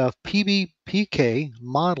utility of PBPK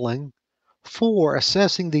modeling for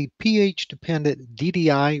assessing the pH-dependent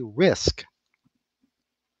DDI risk?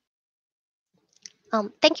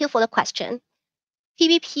 Thank you for the question.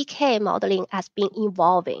 PBPK modeling has been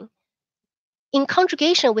evolving. In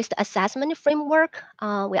conjugation with the assessment framework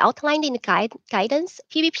we outlined in the guidance,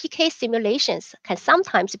 PBPK simulations can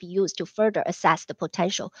sometimes be used to further assess the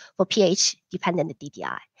potential for pH-dependent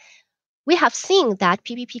DDI. We have seen that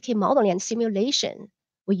PBPK modeling and simulation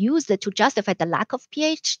were used to justify the lack of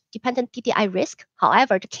pH-dependent DDI risk.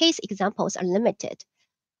 However, the case examples are limited.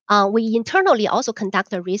 We internally also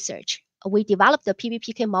conducted research. We developed the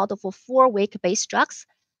PBPK model for 4 weight-based drugs,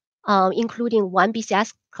 including 1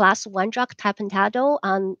 BCS class 1 drug, tapentadol,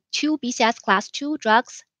 and 2 BCS class 2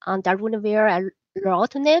 drugs, darunavir and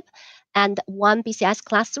lorlatinib, and 1 BCS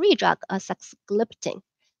class 3 drug, saxagliptin.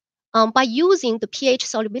 By using the pH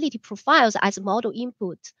solubility profiles as model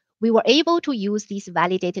input, we were able to use these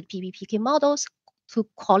validated PBPK models to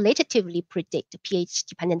qualitatively predict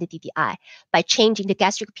pH-dependent DDI by changing the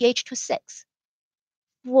gastric pH to 6.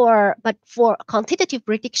 But for quantitative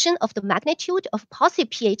prediction of the magnitude of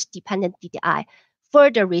positive pH-dependent DDI,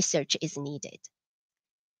 further research is needed.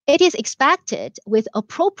 It is expected with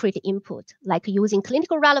appropriate input, like using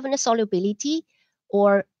clinical relevant solubility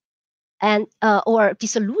or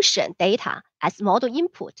dissolution data as model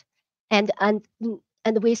input, and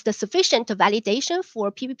with the sufficient validation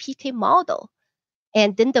for PBPK model,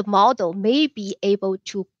 and then the model may be able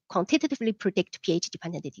to quantitatively predict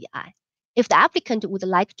pH-dependent DDI. If the applicant would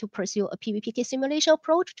like to pursue a PBPK simulation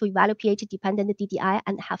approach to evaluate pH-dependent DDI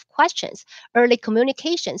and have questions, early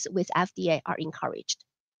communications with FDA are encouraged.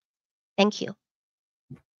 Thank you.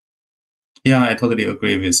 Yeah, I totally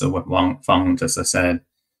agree with what Fang just said.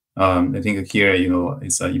 I think here,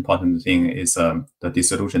 it's an important thing is the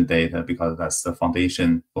dissolution data, because that's the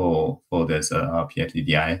foundation for this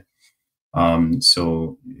pH-DDI.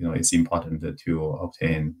 So it's important to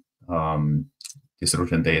obtain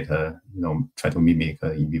dissolution data, try to mimic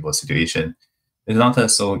in vivo situation. It's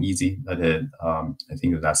not so easy, but I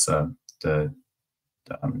think that's the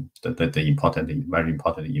important, very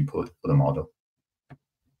important input for the model.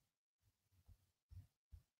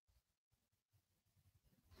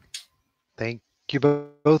 Thank you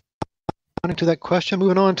both for to that question.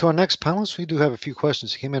 Moving on to our next panelist, we do have a few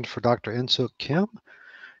questions that came in for Dr. In-Suk Kim.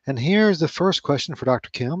 And here's the first question for Dr.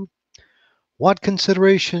 Kim. What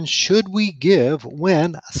considerations should we give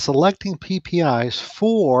when selecting PPIs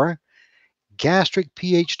for gastric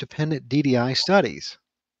pH-dependent DDI studies?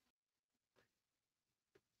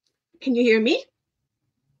 Can you hear me?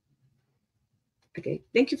 Okay,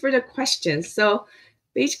 thank you for the question. So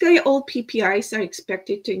basically, all PPIs are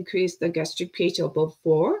expected to increase the gastric pH above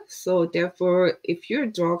 4. So therefore, if your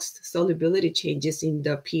drug's solubility changes in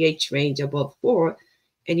the pH range above 4,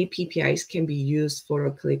 any PPIs can be used for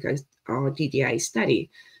a clinical DDI study.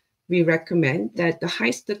 We recommend that the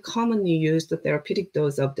highest commonly used therapeutic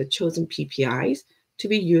dose of the chosen PPIs to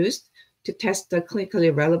be used to test the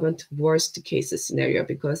clinically relevant worst case scenario,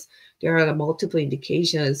 because there are multiple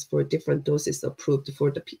indications for different doses approved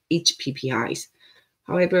for each PPIs.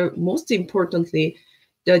 However, most importantly,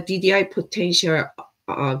 the DDI potential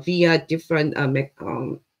via different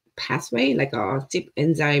pathway, like a CYP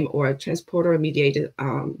enzyme or transporter-mediated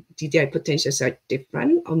DDI potentials are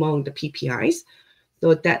different among the PPIs.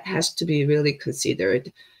 So that has to be really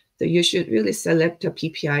considered. So you should really select a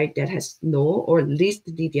PPI that has no or least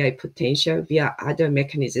DDI potential via other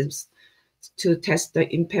mechanisms to test the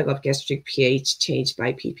impact of gastric pH change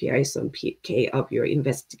by PPIs on PK of your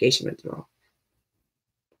investigational drug.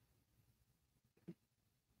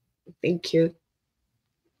 Thank you.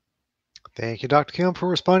 Thank you, Dr. Kim, for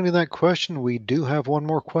responding to that question. We do have one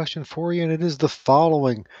more question for you, and it is the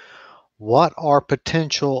following. What are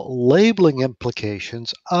potential labeling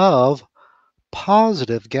implications of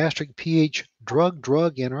positive gastric pH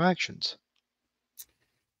drug-drug interactions?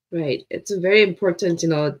 Right. It's very important,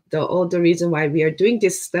 all the reason why we are doing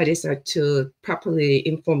these studies are to properly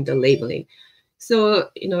inform the labeling. So,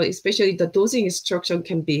 especially the dosing instruction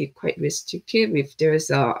can be quite restrictive if there's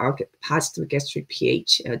a positive gastric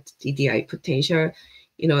pH DDI potential.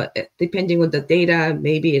 Depending on the data,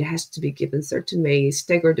 maybe it has to be given certain way.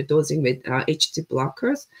 Staggered dosing with H2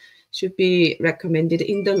 blockers should be recommended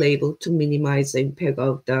in the label to minimize the impact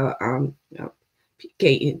of the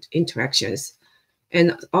PK interactions.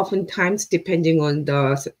 And oftentimes, depending on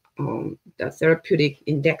the the therapeutic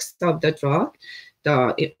index of the drug,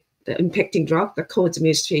 the impacting drug, the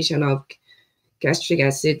co-administration of gastric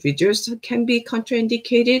acid reducer can be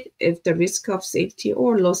contraindicated if the risk of safety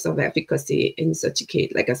or loss of efficacy in such a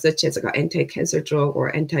case, such as an anti-cancer drug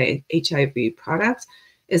or anti-HIV product,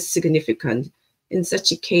 is significant. In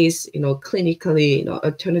such a case, clinically,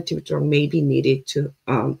 alternative drug may be needed to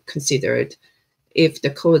considered if the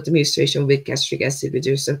co-administration with gastric acid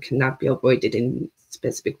reducer cannot be avoided in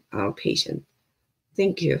specific patient.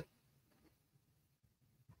 Thank you.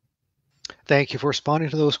 Thank you for responding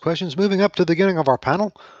to those questions. Moving up to the beginning of our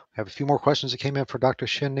panel, we have a few more questions that came in for Dr.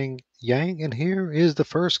 Xinning Yang, and here is the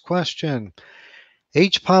first question.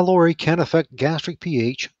 H. pylori can affect gastric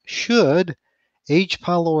pH. Should H.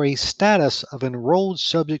 pylori status of enrolled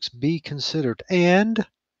subjects be considered? And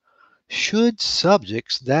should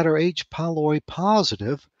subjects that are H. pylori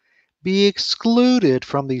positive be excluded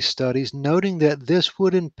from these studies, noting that this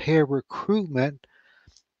would impair recruitment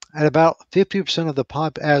at about 50% of the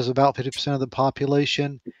about 50% of the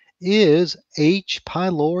population is H.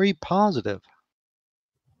 pylori positive?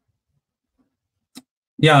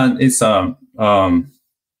 Yeah, it's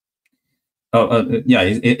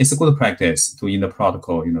it's a good practice to in the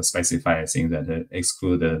protocol, specify things that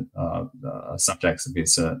exclude subjects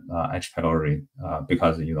with H. pylori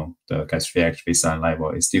because the gastric H baseline level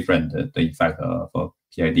is different. The effect of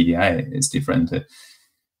pH-DDI is different.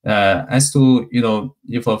 As to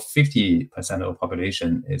if 50% of the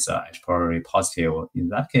population is H. pylori positive, in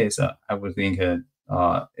that case, I would think it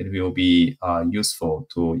will be useful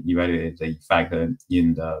to evaluate the effect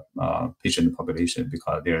in the patient population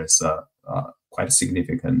because there's quite a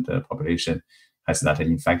significant population has that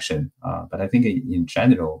infection. But I think in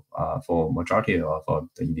general, for majority of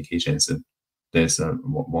the indications, this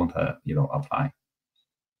won't apply.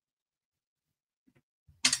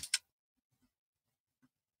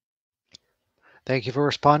 Thank you for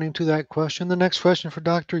responding to that question. The next question for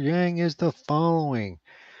Dr. Yang is the following.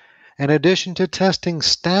 In addition to testing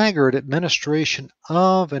staggered administration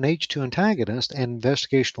of an H2 antagonist and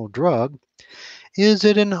investigational drug, is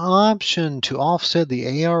it an option to offset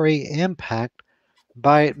the ARA impact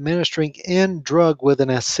by administering in drug with an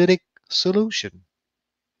acidic solution?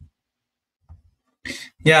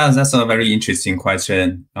 Yeah, that's a very interesting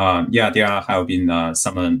question. There have been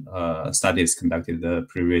some studies conducted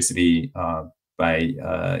previously by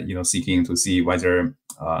seeking to see whether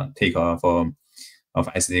takeoff of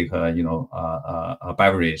acidic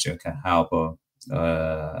beverage can help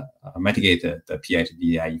mitigate the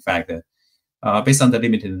pH-DDI effect. Based on the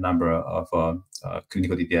limited number of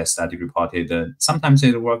clinical DDI study reported, sometimes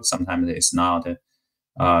it works, sometimes it's not.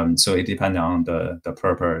 So it depends on the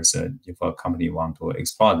purpose. If a company want to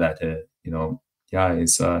explore that,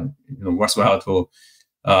 it's worthwhile to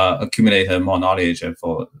accumulate more knowledge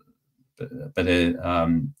for. But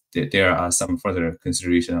there are some further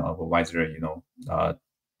consideration of whether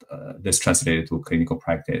this translated to clinical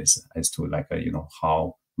practice as to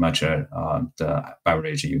how much the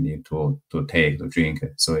beverage you need to drink.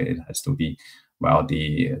 So it has to be well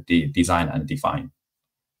designed and defined.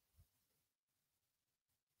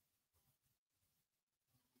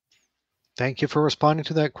 Thank you for responding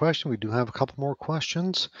to that question. We do have a couple more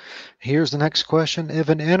questions. Here's the next question. If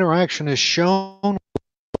an interaction is shown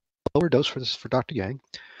lower dose for Dr. Yang,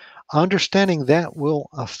 understanding that will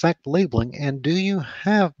affect labeling, and do you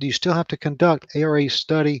still have to conduct ARA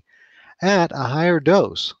study at a higher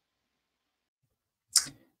dose?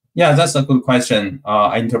 Yeah, that's a good question.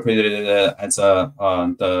 I interpreted it as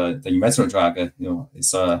the investor drug.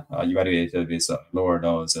 It's evaluated with a lower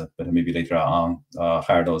dose, but maybe later on,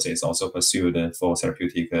 higher dose is also pursued for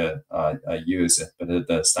therapeutic use. But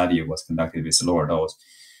the study was conducted with lower dose.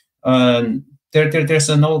 There's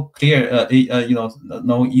no clear,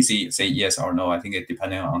 no easy say yes or no. I think it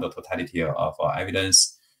depending on the totality of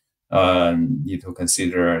evidence. Need to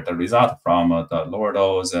consider the result from the lower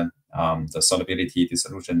dose and the solubility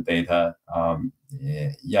dissolution data. And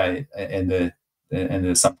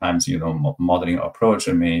sometimes modeling approach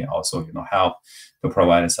may also help to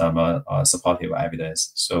provide some supportive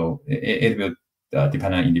evidence. So it will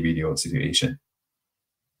depend on individual situation.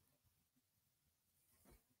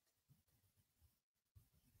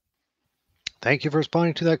 Thank you for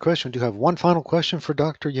responding to that question. We do have one final question for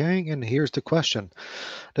Dr. Yang, and here's the question.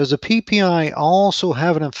 Does a PPI also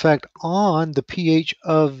have an effect on the pH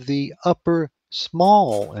of the upper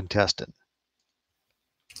small intestine?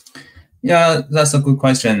 Yeah, that's a good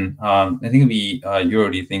question. I think we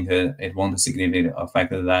usually think it won't significantly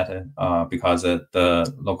affect that because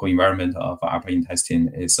the local environment of upper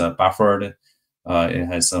intestine is buffered. It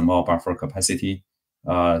has more buffer capacity.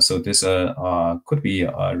 So this could be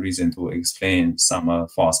a reason to explain some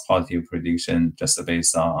false positive prediction just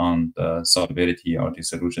based on the solubility or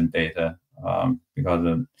dissolution data,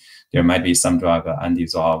 because there might be some drug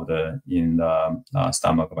undissolved in the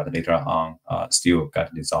stomach, but later on still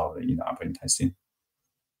got dissolved in the upper intestine.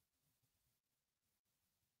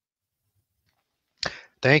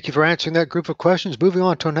 Thank you for answering that group of questions. Moving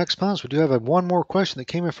on to our next panelist, we do have one more question that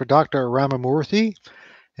came in for Dr. Ramamoorthy.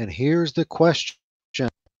 And here's the question.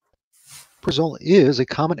 Omeprazole is a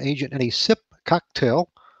common agent in a sip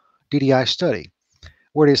cocktail DDI study,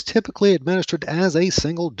 where it is typically administered as a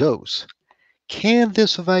single dose. Can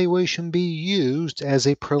this evaluation be used as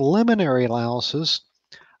a preliminary analysis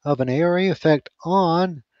of an ARA effect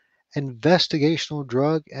on investigational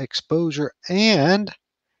drug exposure, and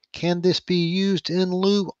can this be used in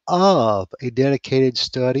lieu of a dedicated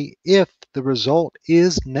study if the result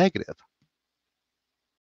is negative?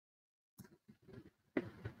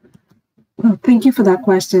 Well, thank you for that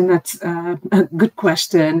question. That's a good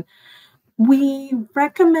question. We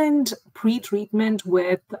recommend pre-treatment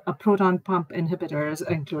with proton pump inhibitors,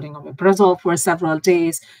 including omeprazole, for several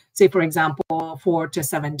days, say, for example, 4 to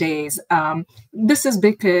 7 days. This is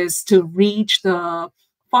because to reach the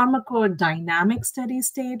pharmacodynamic steady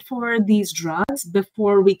state for these drugs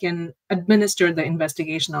before we can administer the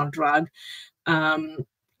investigational drug.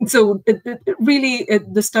 So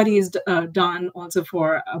the study is done also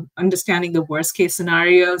for understanding the worst case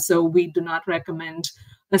scenario. So we do not recommend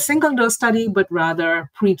a single dose study, but rather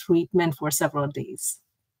pre-treatment for several days.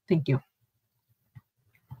 Thank you.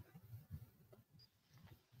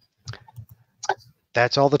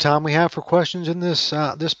 That's all the time we have for questions in this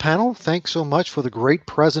panel. Thanks so much for the great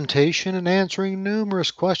presentation and answering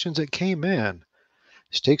numerous questions that came in.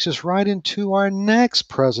 This takes us right into our next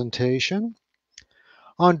presentation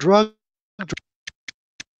on drug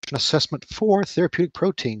assessment for therapeutic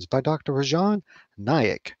proteins by Dr. Rajan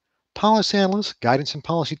Nayak, Policy Analyst, Guidance and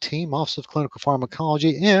Policy Team, Office of Clinical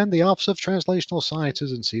Pharmacology, and the Office of Translational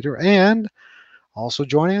Sciences in CDER. And also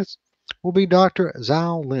joining us will be Dr.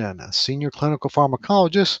 Zhao Lin, a Senior Clinical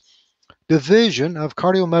Pharmacologist, Division of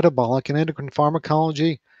Cardiometabolic and Endocrine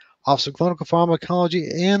Pharmacology, Office of Clinical Pharmacology,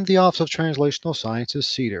 and the Office of Translational Sciences,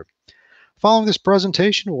 CDER. Following this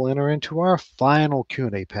presentation, we'll enter into our final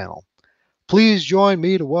Q&A panel. Please join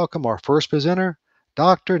me to welcome our first presenter,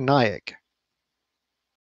 Dr. Nayak.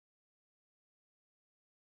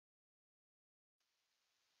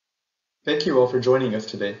 Thank you all for joining us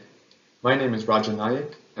today. My name is Rajan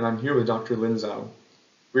Nayak, and I'm here with Dr. Lin Zhao.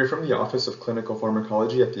 We are from the Office of Clinical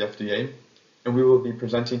Pharmacology at the FDA, and we will be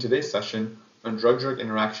presenting today's session on drug-drug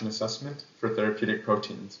interaction assessment for therapeutic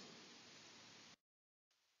proteins.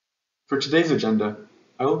 For today's agenda,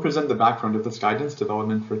 I will present the background of this guidance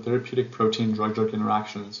development for therapeutic protein drug-drug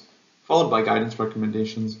interactions, followed by guidance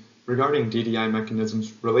recommendations regarding DDI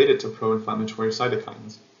mechanisms related to pro-inflammatory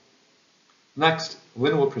cytokines. Next,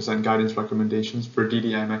 Lin will present guidance recommendations for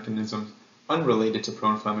DDI mechanisms unrelated to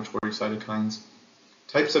pro-inflammatory cytokines,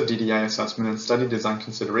 types of DDI assessment and study design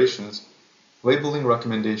considerations, labeling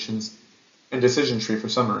recommendations, and decision tree for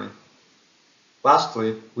summary.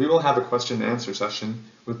 Lastly, we will have a question and answer session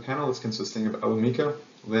with panelists consisting of Alamika,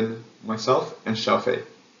 Lin, myself, and Xiaofei.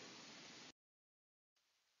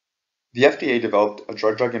 The FDA developed a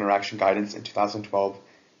drug-drug interaction guidance in 2012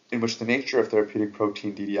 in which the nature of therapeutic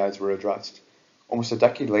protein DDIs were addressed. Almost a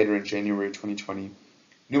decade later, in January 2020,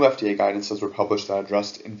 new FDA guidances were published that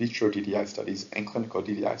addressed in vitro DDI studies and clinical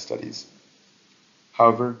DDI studies.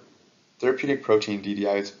 However, therapeutic protein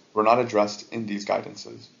DDIs were not addressed in these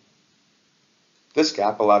guidances. This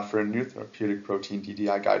gap allowed for a new therapeutic protein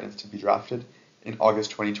DDI guidance to be drafted in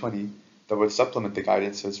August 2020 that would supplement the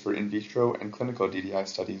guidances for in vitro and clinical DDI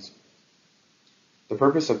studies. The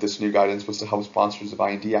purpose of this new guidance was to help sponsors of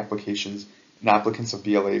IND applications and applicants of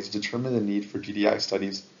BLAs determine the need for DDI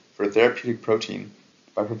studies for a therapeutic protein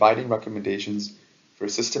by providing recommendations for a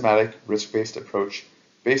systematic, risk-based approach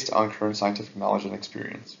based on current scientific knowledge and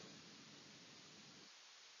experience.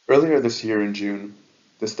 Earlier this year in June,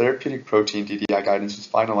 this therapeutic protein DDI guidance was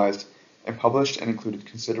finalized and published and included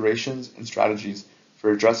considerations and strategies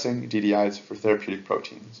for addressing DDIs for therapeutic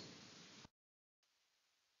proteins.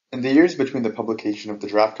 In the years between the publication of the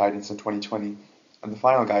draft guidance in 2020 and the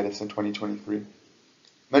final guidance in 2023,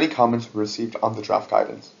 many comments were received on the draft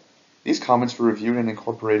guidance. These comments were reviewed and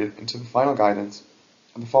incorporated into the final guidance,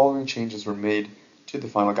 and the following changes were made to the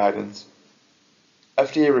final guidance.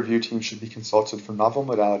 FDA review teams should be consulted for novel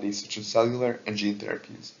modalities such as cellular and gene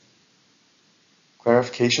therapies.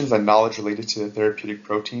 Clarifications and knowledge related to the therapeutic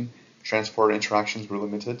protein transport interactions were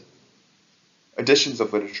limited. Additions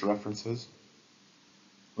of literature references.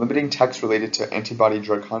 limiting text related to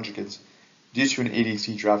antibody-drug conjugates due to an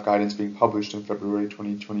ADC draft guidance being published in February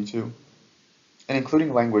 2022, and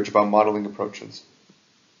including language about modeling approaches.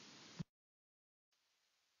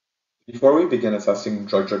 Before we begin assessing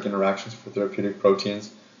drug-drug interactions for therapeutic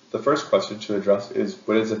proteins, the first question to address is,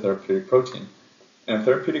 what is a therapeutic protein? And a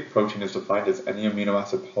therapeutic protein is defined as any amino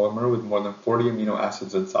acid polymer with more than 40 amino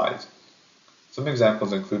acids in size. Some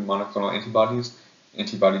examples include monoclonal antibodies,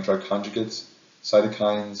 antibody-drug conjugates,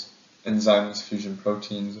 cytokines, enzymes, fusion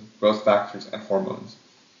proteins, growth factors, and hormones.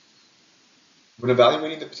 When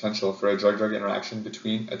evaluating the potential for a drug-drug interaction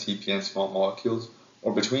between a TP and small molecules,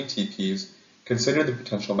 or between TPs, consider the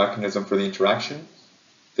potential mechanism for the interaction,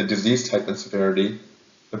 the disease type and severity,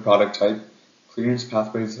 the product type, clearance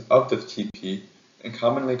pathways of the TP, and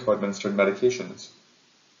commonly co-administered medications.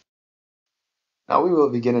 Now we will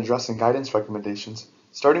begin addressing guidance recommendations,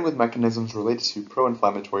 starting with mechanisms related to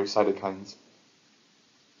pro-inflammatory cytokines.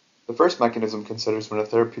 The first mechanism considers when a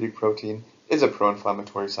therapeutic protein is a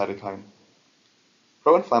pro-inflammatory cytokine.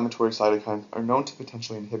 Pro-inflammatory cytokines are known to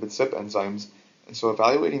potentially inhibit CYP enzymes, and so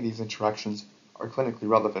evaluating these interactions are clinically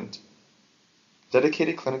relevant.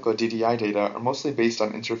 Dedicated clinical DDI data are mostly based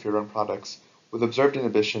on interferon products, with observed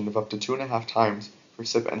inhibition of up to 2.5 times for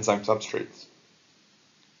CYP enzyme substrates.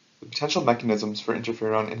 The potential mechanisms for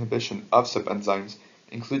interferon inhibition of CYP enzymes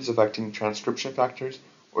includes affecting transcription factors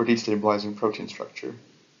or destabilizing protein structure.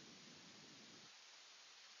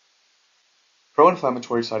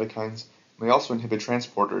 Pro-inflammatory cytokines may also inhibit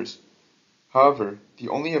transporters. However, the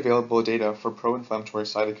only available data for pro-inflammatory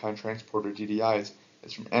cytokine transporter DDIs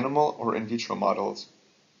is from animal or in vitro models,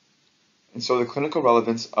 and so the clinical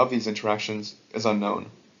relevance of these interactions is unknown.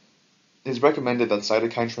 It is recommended that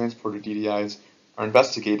cytokine transporter DDIs are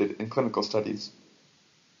investigated in clinical studies.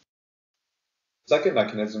 The second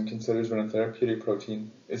mechanism considers when a therapeutic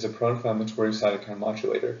protein is a pro-inflammatory cytokine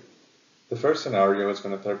modulator. The first scenario is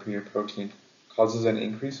when a therapeutic protein causes an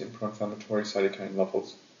increase in pro-inflammatory cytokine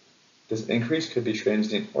levels. This increase could be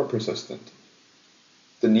transient or persistent.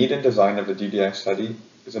 The need and design of the DDI study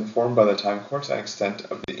is informed by the time course and extent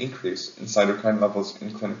of the increase in cytokine levels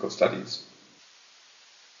in clinical studies.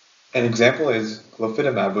 An example is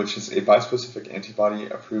glofitamab, which is a bispecific antibody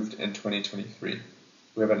approved in 2023.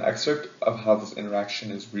 We have an excerpt of how this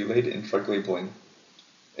interaction is relayed in drug labeling.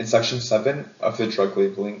 In section 7 of the drug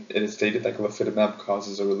labeling, it is stated that glofitamab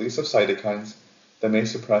causes a release of cytokines that may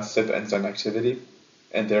suppress CYP enzyme activity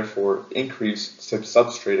and therefore increase CYP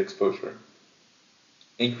substrate exposure.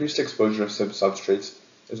 Increased exposure of CYP substrates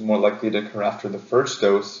is more likely to occur after the first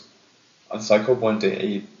dose on cycle 1, day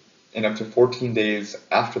 8, and up to 14 days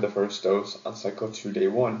after the first dose on cycle 2, day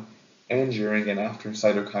 1, and during and after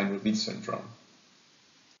cytokine release syndrome.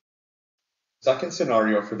 The second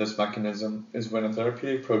scenario for this mechanism is when a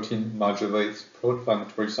therapeutic protein modulates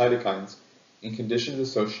pro-inflammatory cytokines in conditions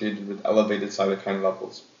associated with elevated cytokine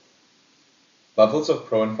levels. Levels of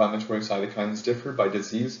pro-inflammatory cytokines differ by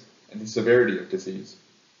disease and the severity of disease.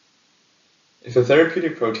 If a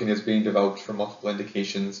therapeutic protein is being developed for multiple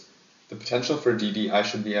indications, the potential for DDI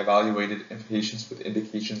should be evaluated in patients with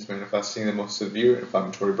indications manifesting the most severe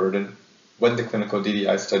inflammatory burden when the clinical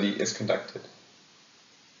DDI study is conducted.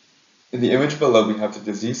 In the image below, we have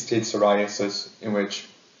the disease state psoriasis, in which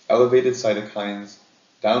elevated cytokines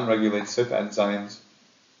downregulate CYP enzymes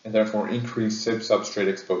and therefore increase CYP substrate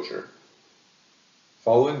exposure.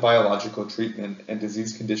 Following biological treatment and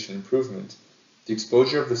disease condition improvement, the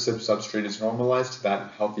exposure of the CYP substrate is normalized to that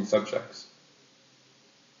of healthy subjects.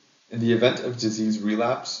 In the event of disease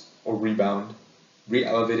relapse or rebound,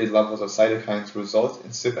 re-elevated levels of cytokines result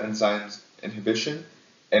in CYP enzymes inhibition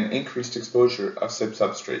and increased exposure of CYP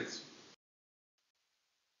substrates.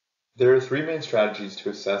 There are three main strategies to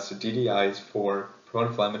assess DDIs for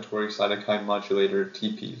pro-inflammatory cytokine modulator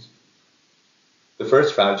TPs. The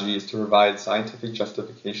first strategy is to provide scientific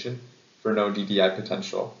justification for no DDI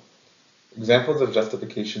potential. Examples of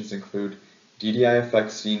justifications include DDI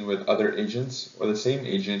effects seen with other agents or the same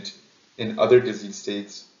agent in other disease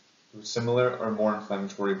states with similar or more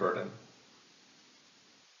inflammatory burden.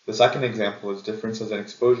 The second example is differences in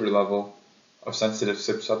exposure level of sensitive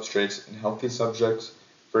CYP substrates in healthy subjects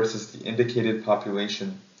versus the indicated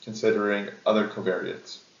population considering other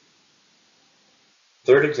covariates.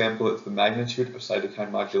 Third example is the magnitude of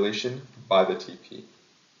cytokine modulation by the TP.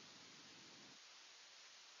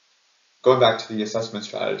 Going back to the assessment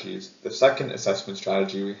strategies, the second assessment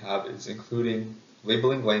strategy we have is including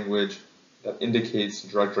labeling language that indicates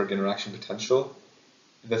drug-drug interaction potential.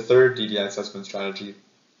 And the third DDI assessment strategy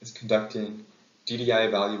is conducting DDI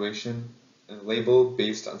evaluation and label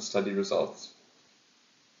based on study results.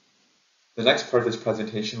 The next part of this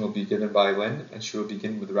presentation will be given by Lynn, and she will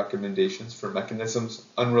begin with recommendations for mechanisms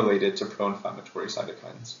unrelated to pro-inflammatory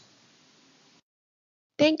cytokines.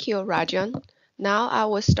 Thank you, Rajan. Now I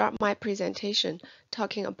will start my presentation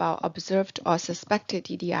talking about observed or suspected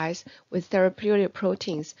DDIs with therapeutic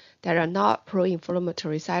proteins that are not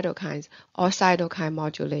pro-inflammatory cytokines or cytokine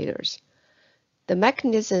modulators. The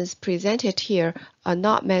mechanisms presented here are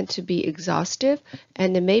not meant to be exhaustive,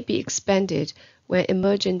 and they may be expanded when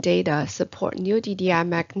emergent data support new DDI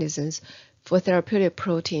mechanisms for therapeutic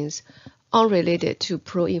proteins unrelated to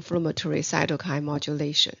pro-inflammatory cytokine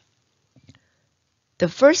modulation. The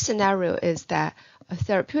first scenario is that a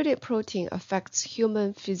therapeutic protein affects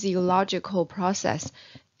human physiological process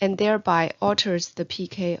and thereby alters the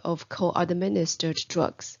PK of co-administered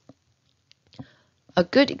drugs. A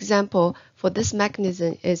good example for this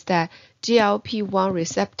mechanism is that GLP-1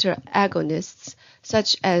 receptor agonists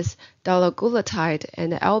such as dulaglutide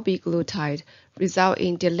and albiglutide result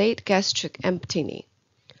in delayed gastric emptying.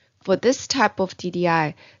 For this type of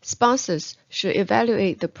DDI, sponsors should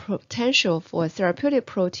evaluate the potential for a therapeutic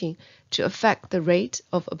protein to affect the rate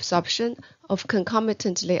of absorption of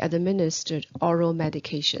concomitantly administered oral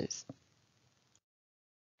medications.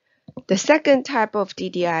 The second type of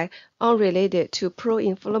DDI unrelated to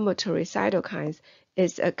pro-inflammatory cytokines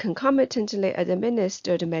is a concomitantly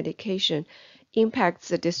administered medication impacts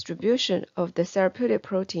the distribution of the therapeutic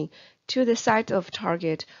protein to the site of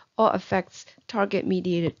target or affects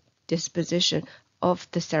target-mediated disposition of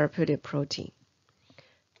the therapeutic protein.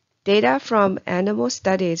 Data from animal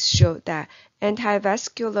studies showed that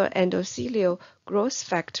antivascular endothelial growth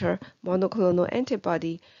factor monoclonal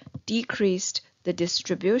antibody decreased the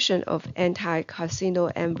distribution of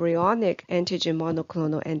anti-carcinoembryonic antigen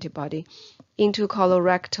monoclonal antibody into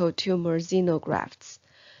colorectal tumor xenografts,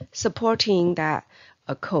 supporting that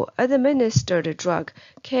a co-administered drug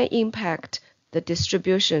can impact the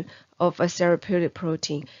distribution of a therapeutic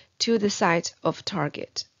protein to the site of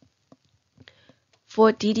target.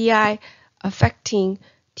 For DDI affecting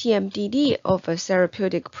TMDD of a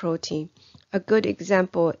therapeutic protein, a good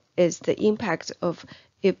example is the impact of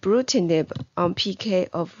ibrutinib on PK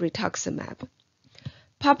of rituximab.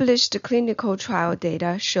 Published clinical trial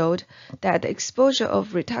data showed that the exposure of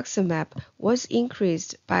rituximab was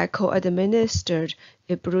increased by co-administered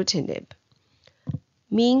ibrutinib.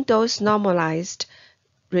 Mean dose normalized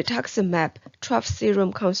rituximab trough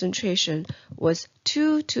serum concentration was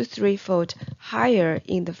 2 to 3-fold higher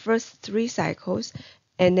in the first 3 cycles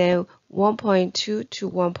and then 1.2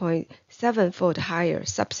 to 1.7-fold higher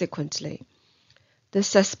subsequently. The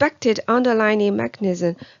suspected underlying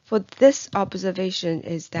mechanism for this observation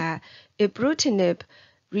is that ibrutinib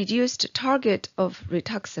reduced target of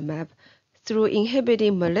rituximab through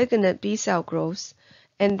inhibiting malignant B-cell growth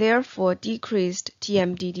and therefore decreased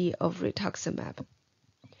TMDD of rituximab.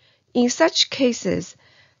 In such cases,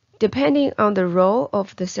 depending on the role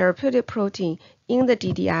of the therapeutic protein in the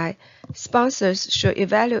DDI, sponsors should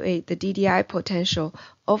evaluate the DDI potential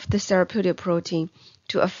of the therapeutic protein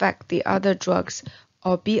to affect the other drugs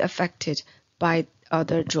or be affected by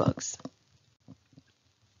other drugs.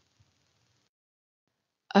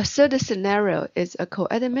 A third scenario is a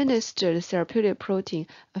co-administered therapeutic protein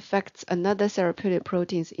affects another therapeutic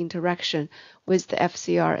protein's interaction with the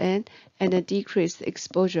FcRn and a decreased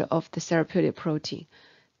exposure of the therapeutic protein.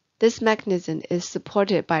 This mechanism is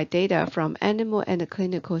supported by data from animal and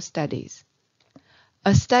clinical studies.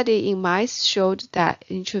 A study in mice showed that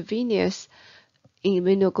intravenous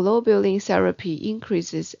immunoglobulin therapy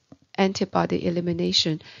increases antibody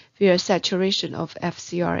elimination via saturation of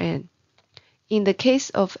FcRn. In the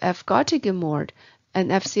case of efgartigimod, an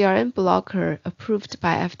FcRn blocker approved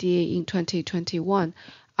by FDA in 2021,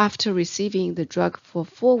 after receiving the drug for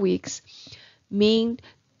 4 weeks, mean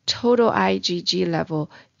total IgG level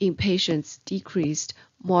in patients decreased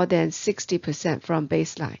more than 60% from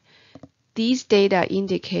baseline. These data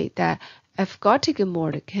indicate that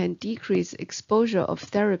efgartigimod can decrease exposure of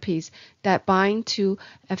therapies that bind to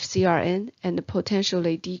FcRn and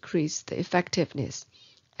potentially decrease the effectiveness.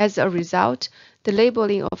 As a result, the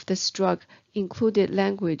labeling of this drug included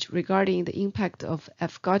language regarding the impact of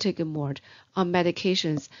efgartigimod on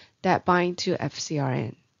medications that bind to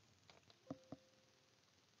FcRn.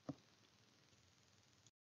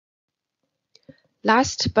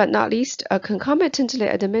 Last but not least, a concomitantly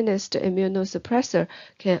administered immunosuppressor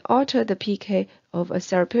can alter the PK of a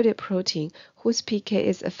therapeutic protein whose PK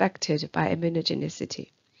is affected by immunogenicity.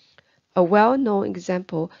 A well-known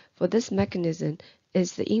example for this mechanism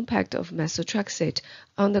is the impact of methotrexate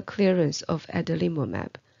on the clearance of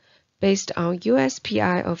adalimumab. based on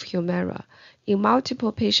USPI of Humira. In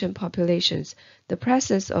multiple patient populations, the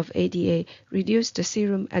presence of ADA reduced the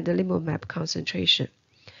serum adalimumab concentration,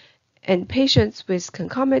 and patients with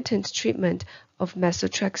concomitant treatment of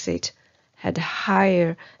methotrexate had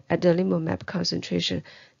higher adalimumab concentration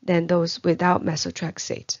than those without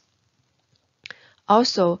methotrexate.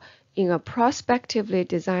 Also, in a prospectively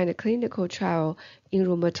designed clinical trial in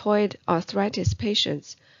rheumatoid arthritis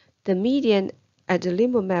patients, the median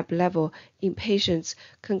adalimumab level in patients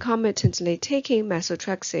concomitantly taking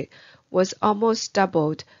methotrexate was almost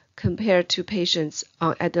doubled compared to patients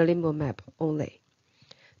on adalimumab only.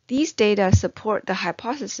 These data support the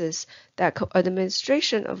hypothesis that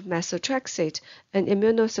co-administration of methotrexate, an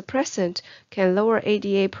immunosuppressant, can lower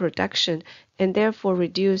ADA production and therefore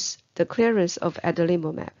reduce the clearance of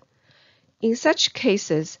adalimumab. In such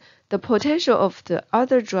cases, the potential of the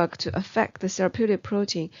other drug to affect the therapeutic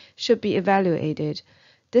protein should be evaluated.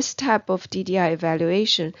 This type of DDI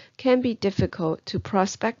evaluation can be difficult to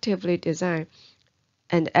prospectively design,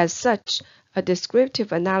 and as such, a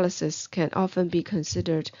descriptive analysis can often be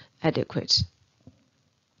considered adequate.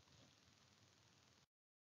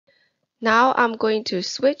 Now I'm going to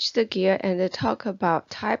switch the gear and talk about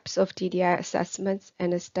types of DDI assessments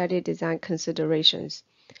and study design considerations.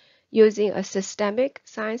 Using a systemic,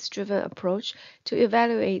 science-driven approach to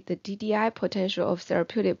evaluate the DDI potential of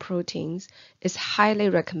therapeutic proteins is highly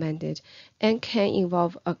recommended and can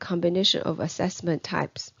involve a combination of assessment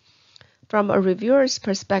types. From a reviewer's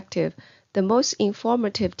perspective, the most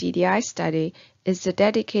informative DDI study is the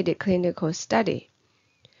dedicated clinical study.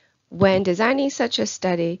 When designing such a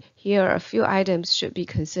study, here are a few items should be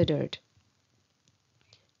considered.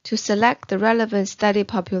 To select the relevant study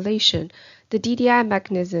population, the DDI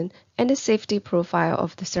mechanism and the safety profile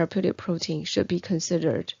of the therapeutic protein should be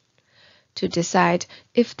considered. To decide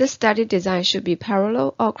if the study design should be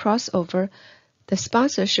parallel or crossover, the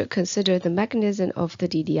sponsor should consider the mechanism of the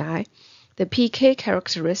DDI, the PK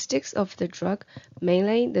characteristics of the drug,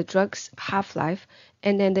 mainly the drug's half-life,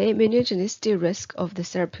 and then the immunogenicity risk of the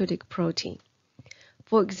therapeutic protein.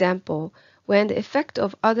 For example, when the effect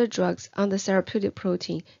of other drugs on the therapeutic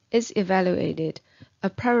protein is evaluated, a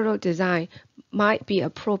parallel design might be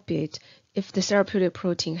appropriate if the therapeutic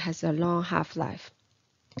protein has a long half-life.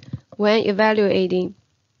 When evaluating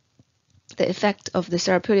the effect of the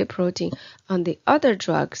therapeutic protein on the other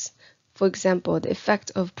drugs, for example, the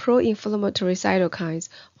effect of pro-inflammatory cytokines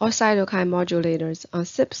or cytokine modulators on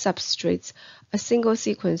CYP substrates, a single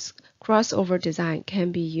sequence crossover design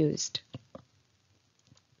can be used.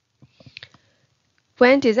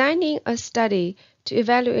 When designing a study to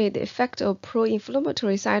evaluate the effect of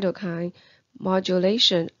pro-inflammatory cytokine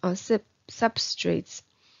modulation on CYP substrates,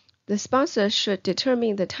 the sponsor should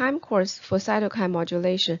determine the time course for cytokine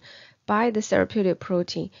modulation by the therapeutic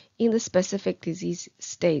protein in the specific disease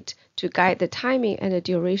state to guide the timing and the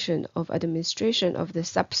duration of administration of the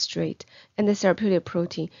substrate and the therapeutic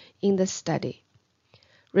protein in the study.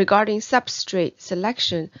 Regarding substrate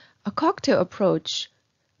selection, a cocktail approach,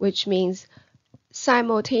 which means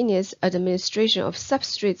simultaneous administration of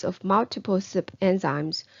substrates of multiple CYP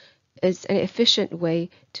enzymes, is an efficient way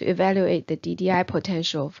to evaluate the DDI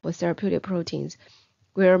potential for therapeutic proteins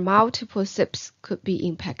where multiple CYPs could be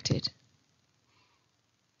impacted.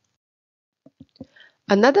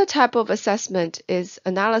 Another type of assessment is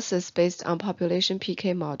analysis based on population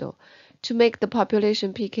PK model. To make the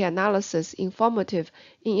population PK analysis informative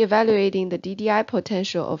in evaluating the DDI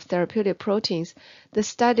potential of therapeutic proteins, the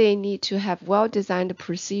study needs to have well-designed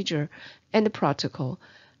procedure and protocol,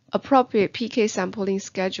 appropriate PK sampling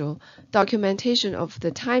schedule, documentation of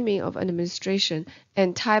the timing of administration,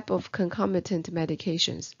 and type of concomitant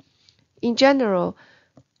medications. In general,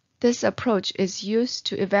 this approach is used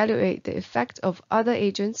to evaluate the effect of other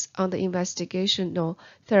agents on the investigational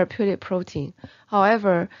therapeutic protein.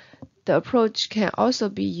 However, the approach can also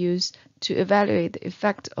be used to evaluate the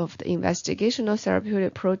effect of the investigational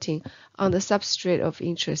therapeutic protein on the substrate of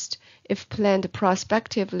interest if planned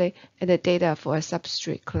prospectively and the data for a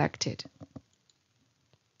substrate collected.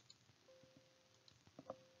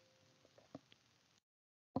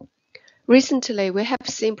 Recently, we have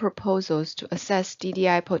seen proposals to assess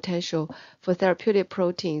DDI potential for therapeutic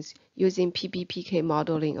proteins using PBPK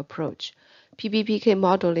modeling approach. PBPK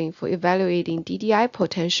modeling for evaluating DDI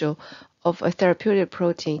potential of a therapeutic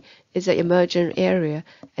protein is an emerging area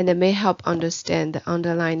and it may help understand the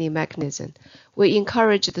underlying mechanism. We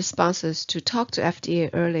encourage the sponsors to talk to FDA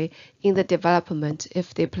early in the development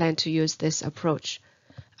if they plan to use this approach.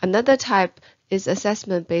 Another type is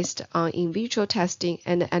assessment based on in vitro testing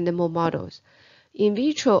and animal models. In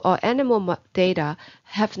vitro or animal data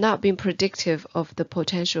have not been predictive of the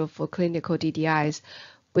potential for clinical DDIs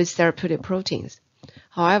with therapeutic proteins.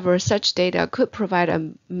 However, such data could provide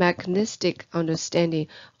a mechanistic understanding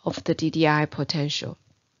of the DDI potential.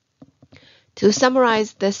 To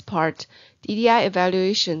summarize this part, DDI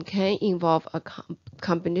evaluation can involve a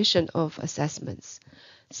combination of assessments.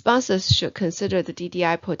 Sponsors should consider the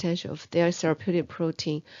DDI potential of their therapeutic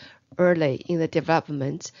protein early in the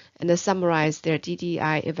development and summarize their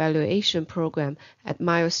DDI evaluation program at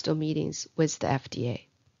milestone meetings with the FDA.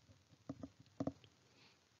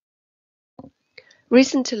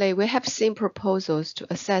 Recently, we have seen proposals to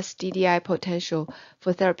assess DDI potential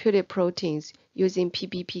for therapeutic proteins using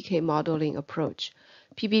PBPK modeling approach.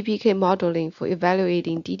 PBPK modeling for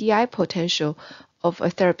evaluating DDI potential of a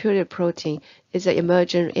therapeutic protein is an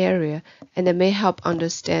emerging area and it may help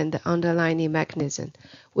understand the underlying mechanism.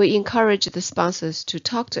 We encourage the sponsors to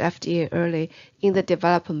talk to FDA early in the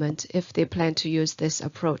development if they plan to use this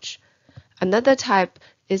approach. Another type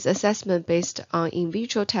is assessment based on in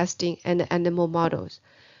vitro testing and animal models.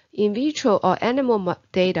 In vitro or animal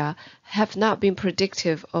data have not been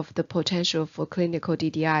predictive of the potential for clinical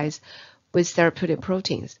DDIs with therapeutic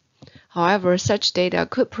proteins. However, such data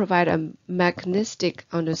could provide a mechanistic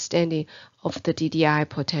understanding of the DDI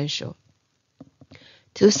potential.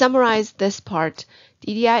 To summarize this part,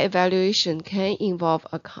 DDI evaluation can involve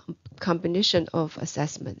a combination of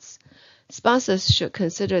assessments. Sponsors should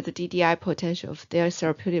consider the DDI potential of their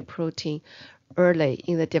therapeutic protein early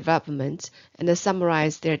in the development and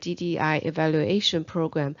summarize their DDI evaluation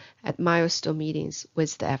program at milestone meetings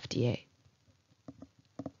with the FDA.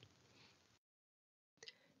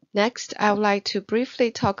 Next, I would like to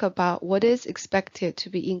briefly talk about what is expected to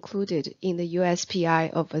be included in the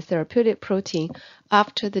USPI of a therapeutic protein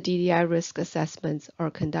after the DDI risk assessments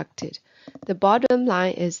are conducted. The bottom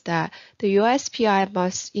line is that the USPI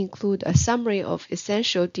must include a summary of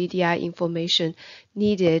essential DDI information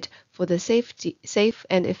needed for the safe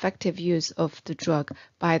and effective use of the drug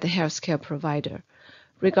by the healthcare provider.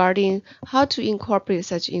 Regarding how to incorporate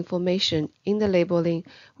such information in the labeling,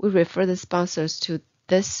 we refer the sponsors to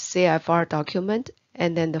this CFR document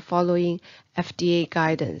and then the following FDA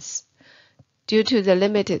guidance. Due to the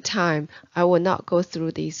limited time, I will not go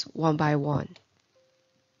through these one by one.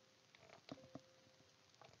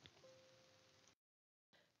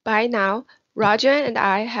 By now, Roger and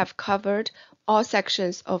I have covered all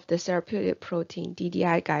sections of the therapeutic protein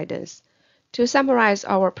DDI guidance. To summarize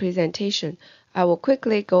our presentation, I will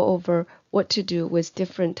quickly go over what to do with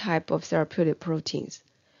different types of therapeutic proteins.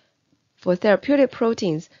 For therapeutic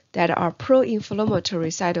proteins that are pro-inflammatory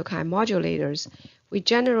cytokine modulators, we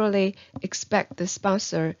generally expect the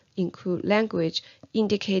sponsor include language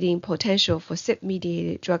indicating potential for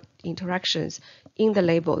CYP-mediated drug interactions in the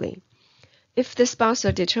labeling. If the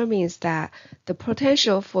sponsor determines that the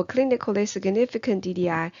potential for clinically significant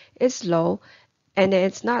DDI is low and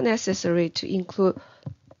it's not necessary to include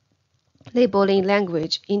labeling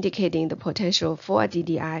language indicating the potential for a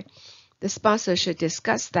DDI, the sponsor should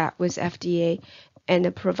discuss that with FDA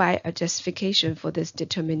and provide a justification for this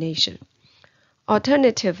determination.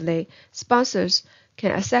 Alternatively, sponsors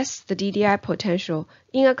can assess the DDI potential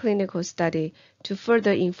in a clinical study to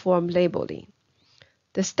further inform labeling.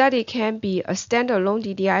 The study can be a standalone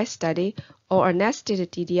DDI study or a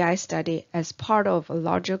nested DDI study as part of a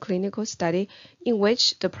larger clinical study in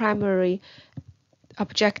which the primary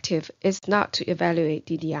objective is not to evaluate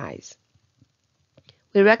DDIs.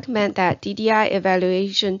 We recommend that DDI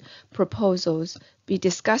evaluation proposals be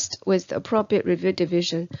discussed with the appropriate review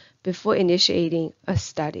division before initiating a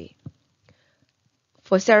study.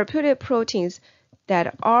 For therapeutic proteins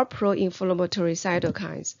that are pro-inflammatory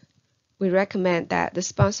cytokines, we recommend that the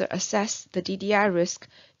sponsor assess the DDI risk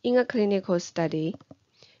in a clinical study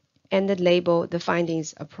and label the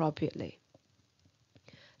findings appropriately.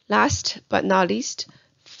 Last but not least,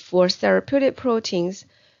 for therapeutic proteins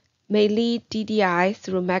may lead DDI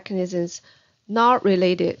through mechanisms not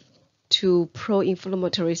related to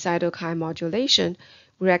pro-inflammatory cytokine modulation,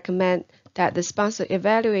 we recommend that the sponsor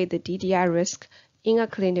evaluate the DDI risk in a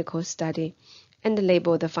clinical study and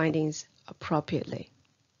label the findings appropriately.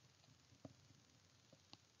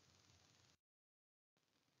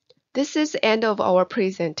 This is the end of our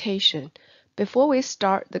presentation. Before we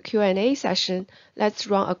start the Q&A session, let's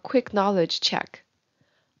run a quick knowledge check.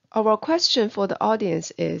 Our question for the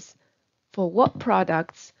audience is, for what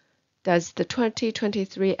products does the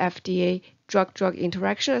 2023 FDA Drug-Drug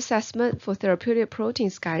Interaction Assessment for Therapeutic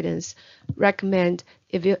Proteins guidance recommend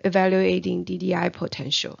evaluating DDI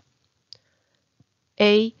potential?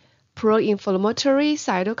 A. Pro-inflammatory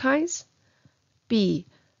cytokines. B.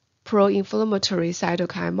 pro-inflammatory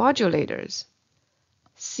cytokine modulators.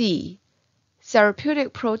 C.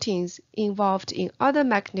 Therapeutic proteins involved in other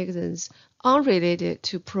mechanisms unrelated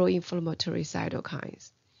to pro-inflammatory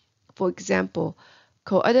cytokines. For example,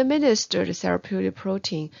 co-administered therapeutic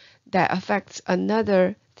protein that affects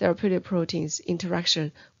another therapeutic protein's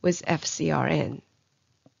interaction with FcRn.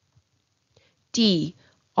 D.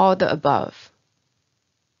 All the above.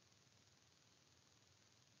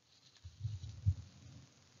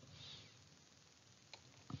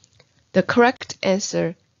 The correct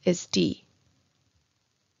answer is D.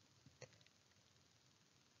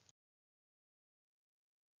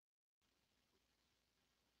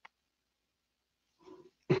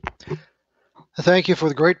 Thank you for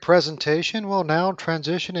the great presentation. We'll now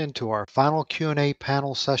transition into our final Q&A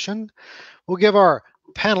panel session. We'll give our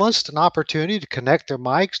panelists an opportunity to connect their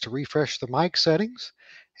mics to refresh the mic settings.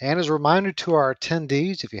 And as a reminder to our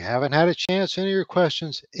attendees, if you haven't had a chance to enter your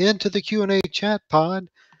questions into the Q&A chat pod,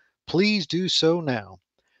 please do so now.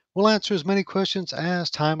 We'll answer as many questions as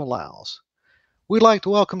time allows. We'd like to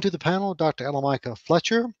welcome to the panel Dr. Elamika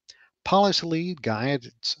Fletcher, Policy Lead,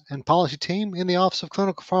 Guidance and Policy Team in the Office of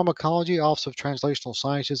Clinical Pharmacology, Office of Translational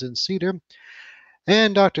Sciences in CDER,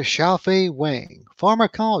 and Dr. Xiaofei Wang,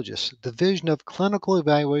 Pharmacologist, Division of Clinical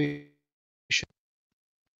Evaluation,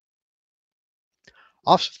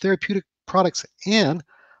 Office of Therapeutic Products in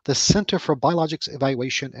the Center for Biologics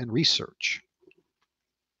Evaluation and Research.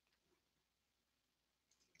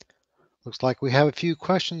 Looks like we have a few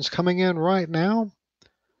questions coming in right now.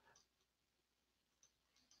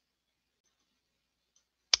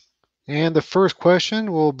 And the first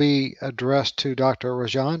question will be addressed to Dr.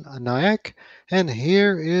 Rajan Nayak. And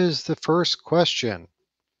here is the first question.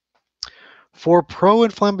 For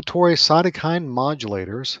pro-inflammatory cytokine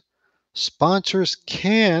modulators, sponsors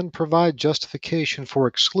can provide justification for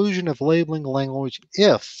exclusion of labeling language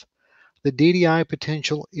if the DDI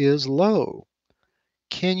potential is low.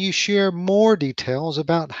 Can you share more details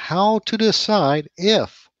about how to decide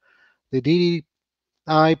if the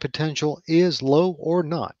DDI potential is low or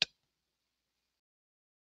not?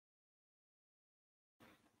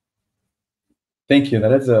 Thank you.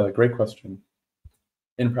 That is a great question.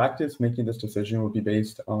 In practice, making this decision would be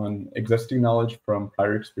based on existing knowledge from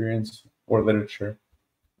prior experience or literature.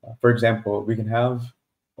 For example, we can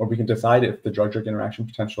decide if the drug-drug interaction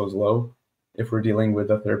potential is low if we're dealing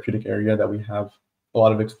with a therapeutic area that we have a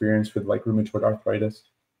lot of experience with, like rheumatoid arthritis,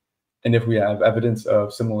 and if we have evidence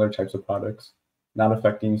of similar types of products not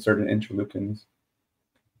affecting certain interleukins.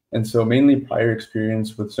 And so mainly prior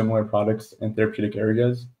experience with similar products in therapeutic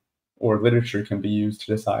areas or literature can be used to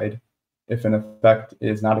decide if an effect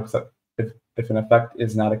is not expected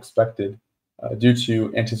due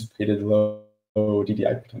to anticipated low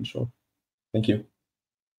DDI potential. Thank you.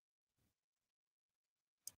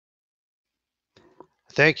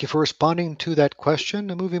 Thank you for responding to that question.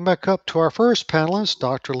 And moving back up to our first panelist,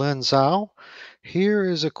 Dr. Lin Zhao. Here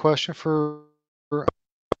is a question for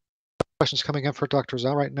questions coming in for Dr.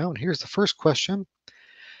 Zhao right now. And here's the first question.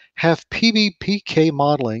 Have PBPK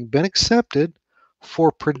modeling been accepted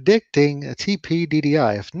for predicting a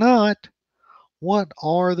TP-DDI? If not, what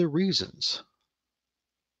are the reasons?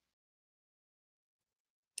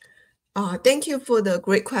 Thank you for the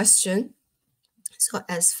great question. So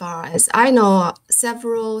as far as I know,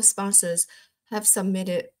 several sponsors have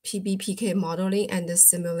submitted PBPK modeling and the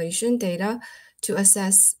simulation data to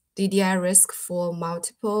assess DDI risk for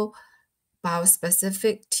multiple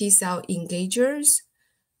biospecific T-cell engagers,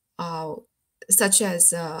 such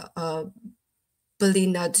as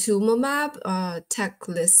blinatumomab,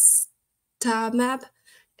 teclistamab,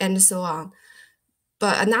 and so on.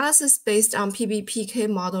 But analysis based on PBPK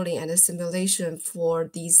modeling and the simulation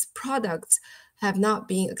for these products have not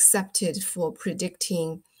been accepted for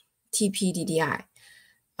predicting TP-DDI.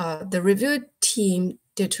 The review team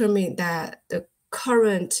determined that the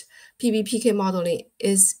current PBPK modeling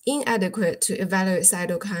is inadequate to evaluate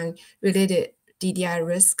cytokine-related DDI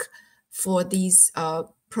risk for these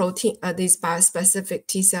these biospecific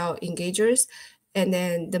T-cell engagers. And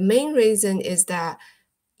then the main reason is that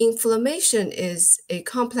inflammation is a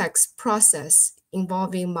complex process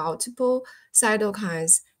involving multiple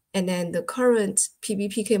cytokines, and then the current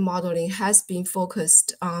PBPK modeling has been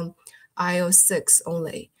focused on IL-6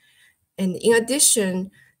 only. And in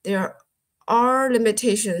addition, there are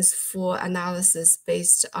limitations for analysis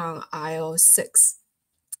based on IL-6.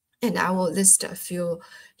 And I will list a few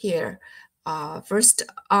here. First,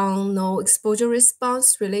 on no exposure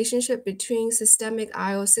response relationship between systemic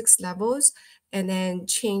IL-6 levels and then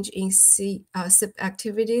change in CYP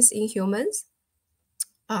activities in humans.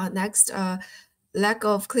 Next, lack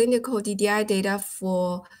of clinical DDI data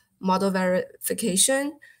for model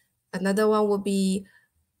verification. Another one will be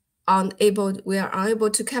we are unable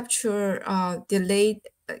to capture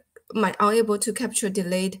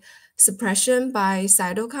delayed suppression by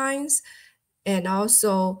cytokines, and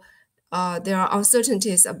also there are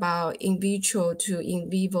uncertainties about in vitro to in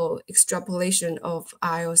vivo extrapolation of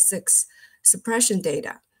IL-6 suppression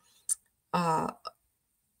data.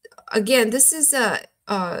 Again, this is an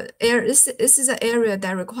area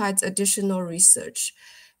that requires additional research.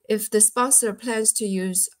 If the sponsor plans to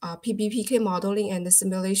use PBPK modeling and the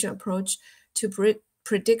simulation approach to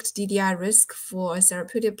predict DDI risk for a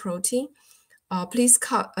therapeutic protein, please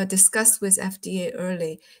discuss with FDA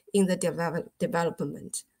early in the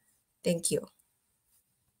development. Thank you.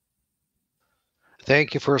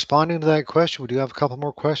 Thank you for responding to that question. We do have a couple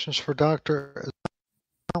more questions for Dr.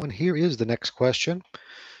 Zhao, and here is the next question.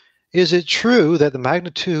 Is it true that the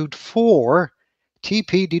magnitude for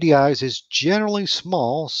TP-DDIs is generally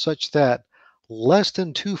small, such that less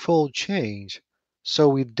than twofold change, so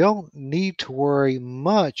we don't need to worry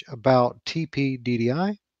much about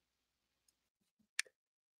TP-DDI?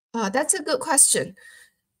 That's a good question.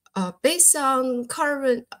 Based on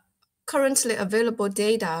currently available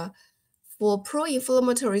data for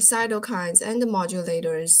pro-inflammatory cytokines and the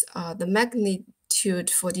modulators, the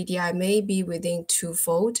magnitude for DDI may be within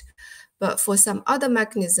twofold, but for some other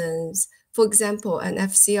mechanisms, for example, an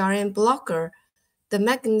FcRn blocker, the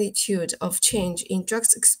magnitude of change in drug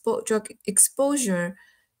exposure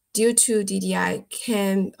due to DDI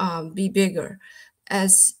can be bigger,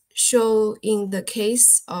 as shown in the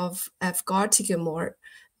case of efgartigimod,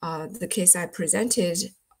 the case I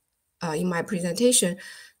presented in my presentation.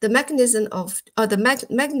 The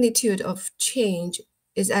magnitude of change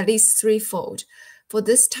is at least threefold. For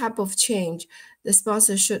this type of change, the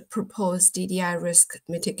sponsor should propose DDI risk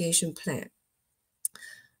mitigation plan.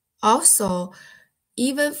 Also,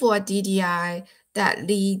 even for a DDI that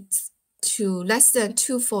leads to less than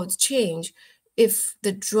twofold change, if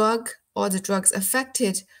the drug or the drugs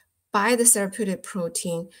affected by the therapeutic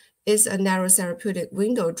protein is a narrow therapeutic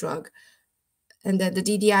window drug, and that the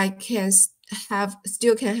DDI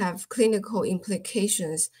still can have clinical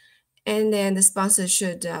implications, and then the sponsor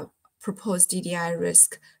should propose DDI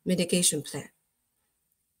risk mitigation plan.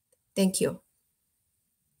 Thank you.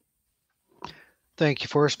 Thank you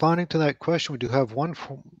for responding to that question. We do have one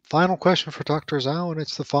final question for Dr. Zhao, and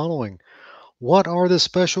it's the following. What are the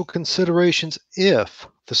special considerations if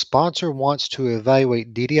the sponsor wants to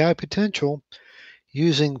evaluate DDI potential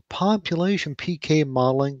using population PK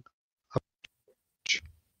modeling approach?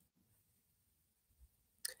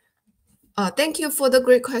 Thank you for the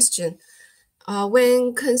great question.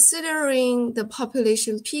 When considering the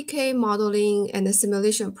population PK modeling and the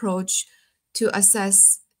simulation approach to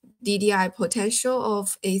assess DDI potential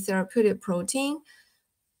of a therapeutic protein,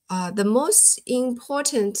 the most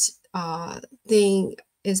important thing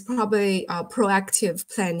is probably proactive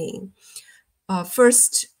planning.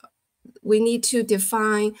 First, we need to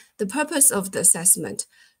define the purpose of the assessment.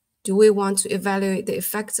 Do we want to evaluate the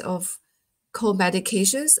effects of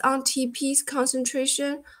co-medications on TP's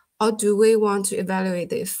concentration, or do we want to evaluate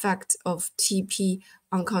the effect of TP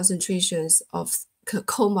on concentrations of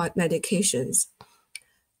co-medications?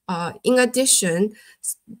 In addition,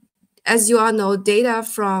 as you all know, data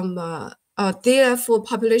for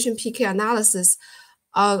population PK analysis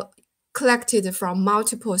are collected from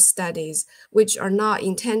multiple studies, which are not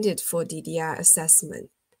intended for DDI assessment.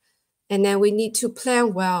 And then we need to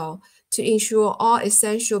plan well to ensure all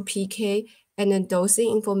essential PK and then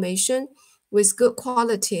dosing information with good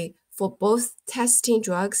quality for both testing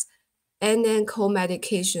drugs and then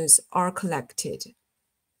co-medications are collected.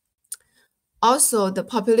 Also, the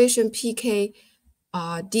population PK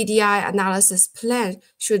DDI analysis plan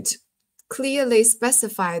should clearly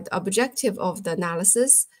specify the objective of the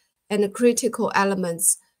analysis and the critical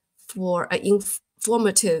elements for an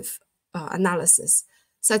informative analysis,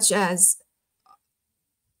 such as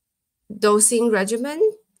dosing regimen,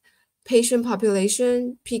 patient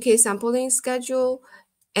population, PK sampling schedule,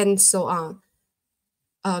 and so on.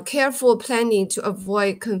 Careful planning to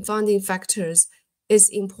avoid confounding factors is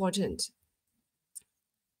important.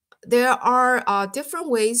 There are different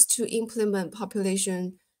ways to implement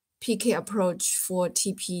population PK approach for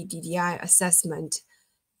TP-DDI assessment,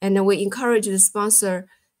 and we encourage the sponsor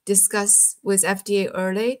discuss with FDA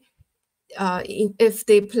early if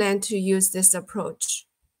they plan to use this approach.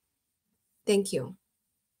 Thank you.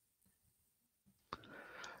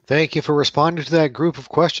 Thank you for responding to that group of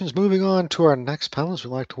questions. Moving on to our next panelist,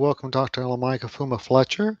 we'd like to welcome Dr. Elamaika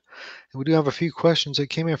Fuma-Fletcher. And we do have a few questions that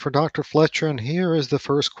came in for Dr. Fletcher, and here is the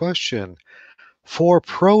first question. For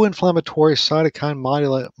pro-inflammatory cytokine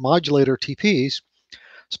modulator TPs,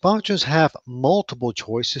 sponsors have multiple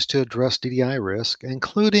choices to address DDI risk,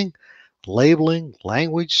 including labeling,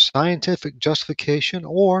 language, scientific justification,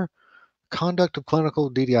 or conduct of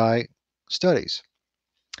clinical DDI studies.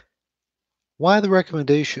 Why is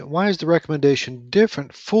the recommendation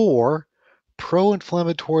different for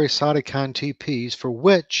pro-inflammatory cytokine TPs for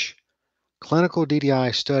which clinical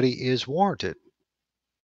DDI study is warranted?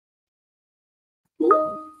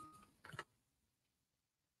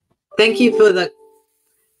 Thank you for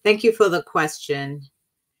the question.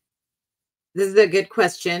 This is a good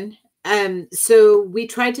question. So we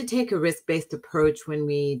tried to take a risk-based approach when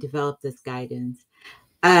we developed this guidance.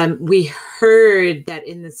 We heard that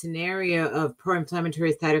in the scenario of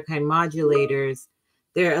pro-inflammatory cytokine modulators,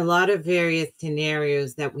 there are a lot of various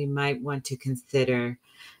scenarios that we might want to consider,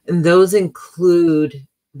 and those include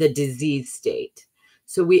the disease state.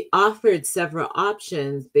 So we offered several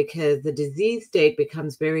options because the disease state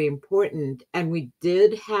becomes very important, and we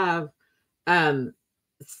did have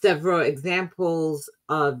several examples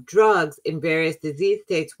of drugs in various disease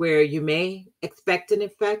states where you may expect an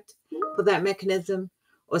effect for that mechanism,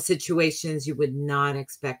 or situations you would not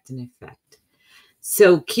expect an effect.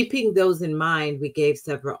 So keeping those in mind, we gave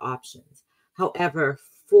several options. However,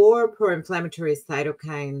 for pro-inflammatory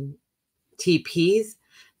cytokine TPs,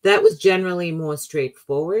 that was generally more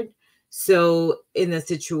straightforward. So in the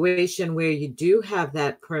situation where you do have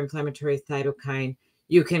that pro-inflammatory cytokine,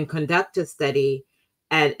 you can conduct a study,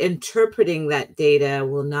 and interpreting that data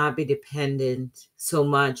will not be dependent so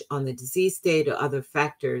much on the disease state or other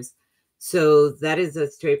factors. So that is a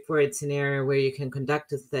straightforward scenario where you can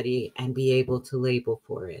conduct a study and be able to label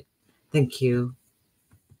for it. Thank you.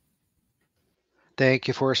 Thank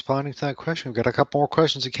you for responding to that question. We've got a couple more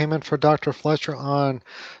questions that came in for Dr. Fletcher on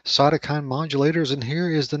cytokine modulators, and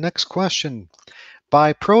here is the next question.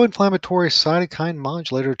 By pro-inflammatory cytokine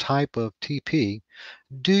modulator type of TP,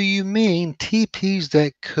 do you mean TPs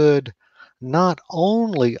that could not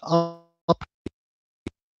only up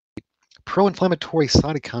pro-inflammatory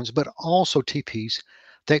cytokines, but also TPs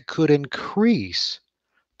that could increase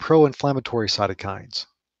pro-inflammatory cytokines?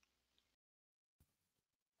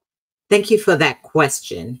 Thank you for that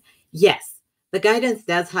question. Yes, the guidance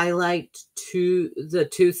does highlight the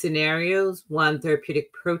two scenarios, one,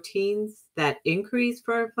 therapeutic proteins that increase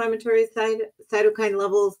pro-inflammatory cytokine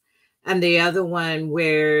levels, and the other one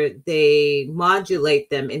where they modulate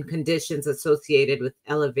them in conditions associated with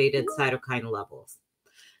elevated cytokine levels.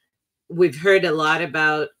 We've heard a lot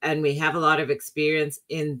about, and we have a lot of experience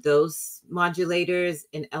in those modulators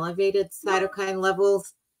in elevated cytokine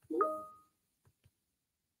levels.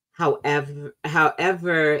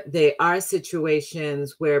 However, there are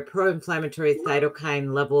situations where pro-inflammatory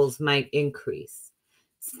cytokine levels might increase.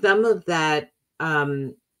 Some of that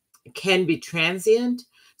can be transient.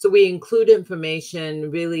 So we include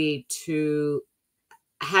information really to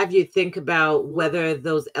have you think about whether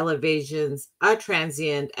those elevations are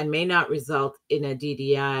transient and may not result in a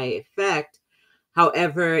DDI effect.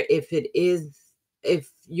 However, if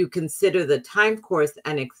you consider the time course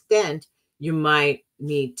and extent, you might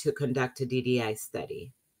need to conduct a DDI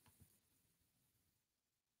study.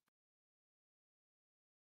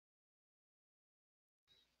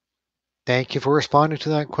 Thank you for responding to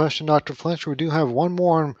that question, Dr. Fletcher. We do have one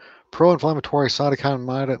more on pro-inflammatory cytokine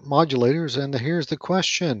modulators, and here's the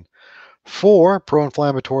question. For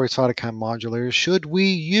pro-inflammatory cytokine modulators, should we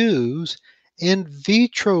use in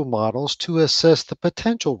vitro models to assess the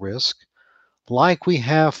potential risk like we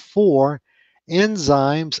have for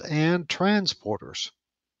enzymes and transporters?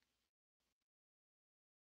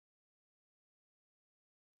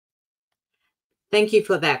 Thank you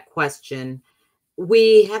for that question.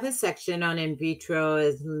 We have a section on in vitro,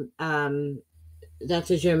 as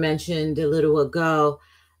Dr. Zhu mentioned a little ago.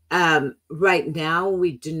 Right now,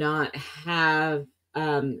 we do not have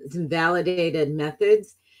some validated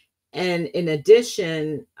methods. And in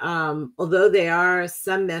addition, although there are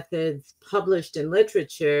some methods published in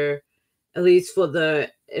literature, at least for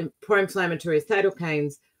the pro-inflammatory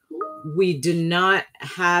cytokines, we do not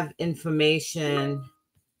have information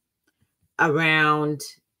around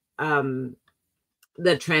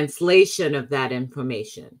the translation of that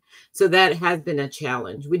information. So that has been a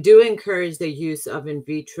challenge. We do encourage the use of in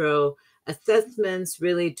vitro assessments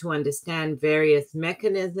really to understand various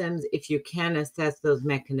mechanisms if you can assess those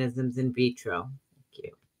mechanisms in vitro. Thank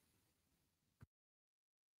you.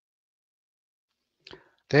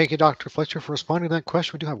 Thank you, Dr. Fletcher, for responding to that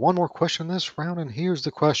question. We do have one more question in this round, and here's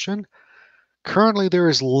the question. Currently, there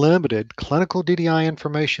is limited clinical DDI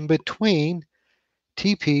information between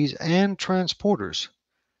TPs and transporters.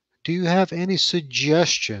 do you have any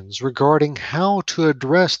suggestions regarding how to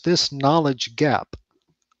address this knowledge gap?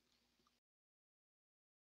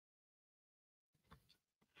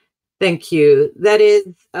 Thank you. That is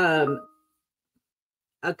a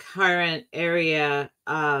current area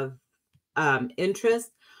of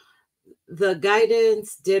interest. The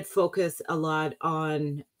guidance did focus a lot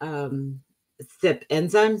on CYP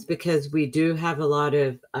enzymes because we do have a lot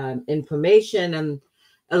of information, and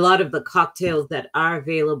a lot of the cocktails that are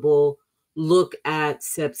available look at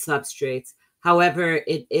CYP substrates. However,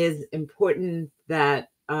 it is important that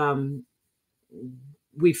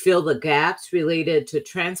we fill the gaps related to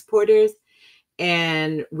transporters,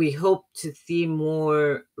 and we hope to see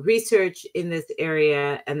more research in this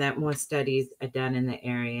area and that more studies are done in the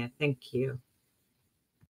area. Thank you.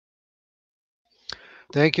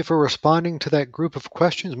 Thank you for responding to that group of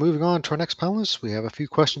questions. Moving on to our next panelist, we have a few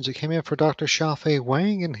questions that came in for Dr. Xiaofei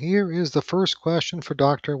Wang, and here is the first question for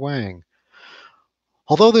Dr. Wang.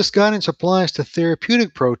 Although this guidance applies to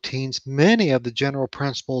therapeutic proteins, many of the general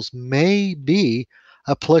principles may be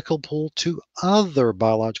applicable to other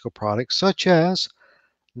biological products, such as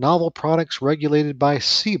novel products regulated by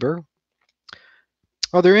CDER.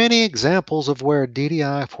 Are there any examples of where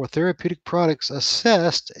DDI for therapeutic products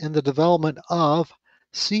assessed in the development of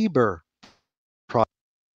CDER products?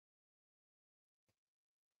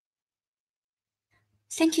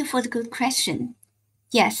 Thank you for the good question.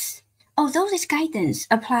 Yes, although this guidance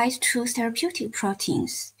applies to therapeutic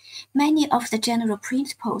proteins, many of the general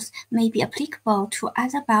principles may be applicable to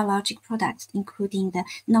other biologic products, including the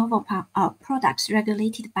novel products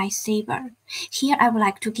regulated by CDER. Here I would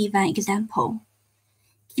like to give an example.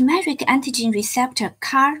 Chimeric antigen receptor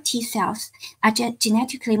CAR T cells are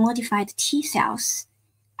genetically modified T cells.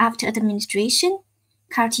 After administration,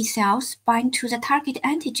 CAR T cells bind to the target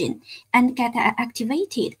antigen and get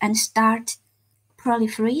activated and start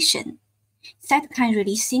proliferation. Cytokine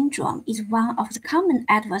release syndrome is one of the common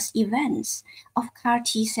adverse events of CAR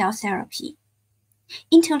T cell therapy.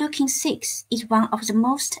 Interleukin-6 is one of the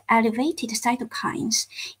most elevated cytokines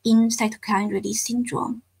in cytokine release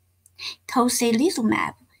syndrome.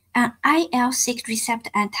 Tocilizumab, an IL-6 receptor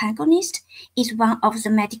antagonist, is one of the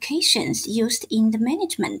medications used in the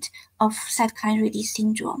management of cytokine release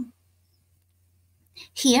syndrome.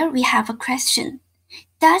 Here we have a question.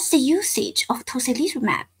 Does the usage of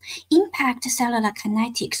tocilizumab impact cellular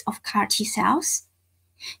kinetics of CAR T cells?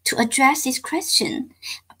 To address this question,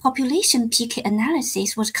 a population PK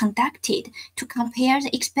analysis was conducted to compare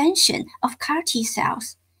the expansion of CAR T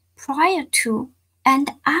cells prior to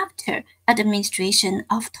and after administration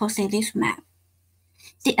of tocilizumab.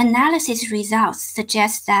 The analysis results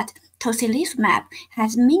suggest that tocilizumab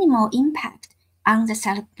has minimal impact on the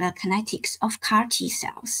cellular kinetics of CAR T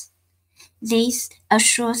cells. This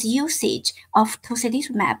assures usage of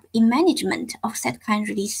tocilizumab in management of cytokine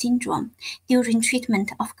release syndrome during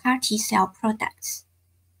treatment of CAR T cell products.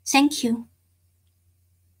 Thank you.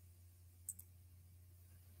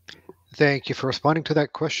 Thank you for responding to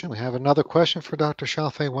that question. We have another question for Dr.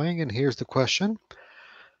 Xiaofei Wang, and here's the question.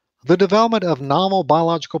 The development of novel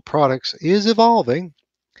biological products is evolving.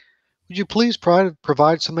 Would you please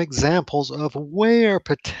provide some examples of where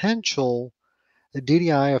potential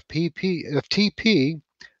DDI of TP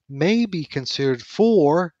may be considered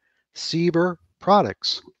for CDER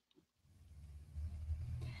products?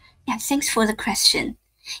 Yeah, thanks for the question.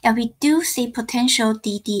 Yeah, we do see potential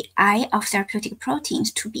DDI of therapeutic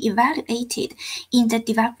proteins to be evaluated in the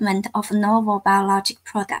development of novel biologic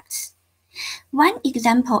products. One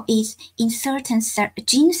example is in certain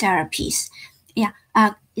gene therapies.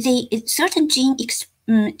 Certain gene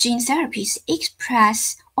therapies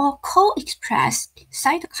express or co-express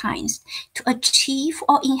cytokines to achieve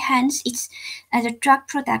or enhance the drug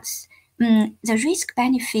products the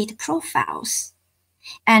risk-benefit profiles.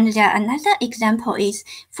 And another example is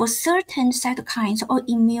for certain cytokines or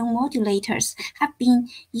immune modulators have been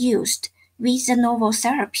used with the novel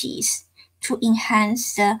therapies to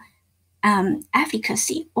enhance the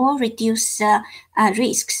efficacy or reduce the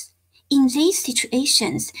risks. In these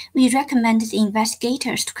situations, we recommend the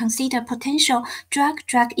investigators to consider potential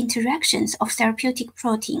drug-drug interactions of therapeutic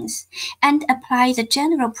proteins and apply the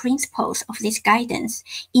general principles of this guidance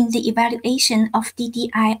in the evaluation of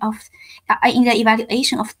DDI.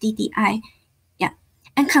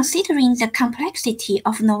 And considering the complexity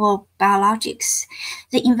of novel biologics,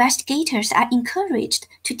 the investigators are encouraged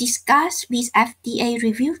to discuss with FDA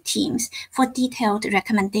review teams for detailed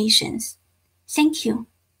recommendations. Thank you.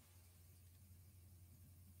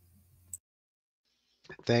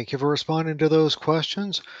 Thank you for responding to those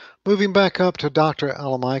questions. Moving back up to Dr.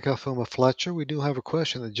 Alamika Fuma-Fletcher, we do have a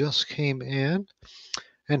question that just came in.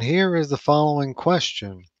 And here is the following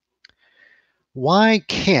question. Why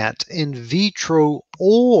can't in vitro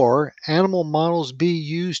or animal models be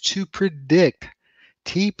used to predict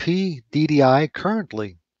TP-DDI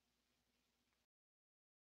currently?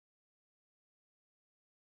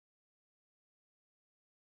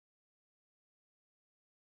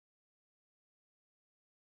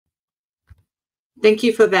 Thank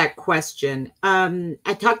you for that question.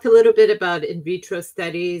 I talked a little bit about in vitro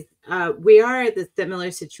studies. We are at a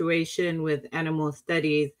similar situation with animal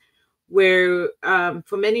studies where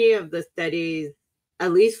for many of the studies,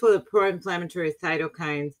 at least for the pro-inflammatory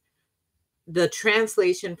cytokines, the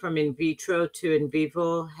translation from in vitro to in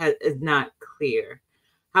vivo is not clear.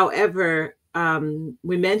 However,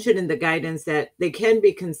 we mentioned in the guidance that they can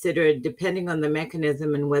be considered depending on the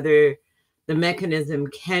mechanism and whether the mechanism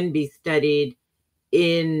can be studied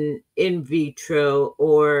in vitro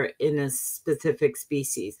or in a specific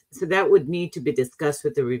species. So that would need to be discussed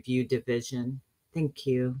with the review division. Thank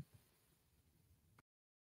you.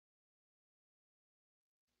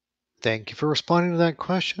 Thank you for responding to that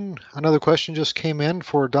question. Another question just came in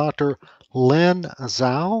for Dr. Lin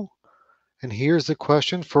Zhao. And here's the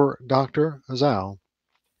question for Dr. Zhao.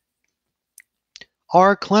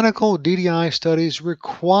 Are clinical DDI studies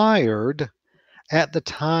required at the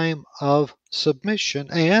time of submission?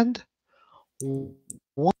 And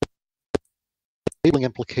what labeling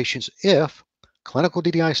implications if clinical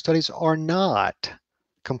DDI studies are not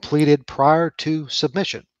completed prior to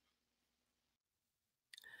submission?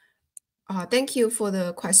 Thank you for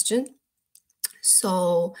the question.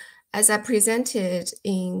 So as I presented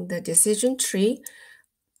in the decision tree,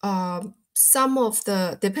 some of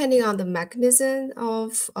the, depending on the mechanism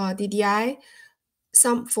of DDI,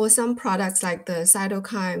 for some products like the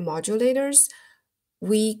cytokine modulators,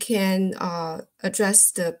 we can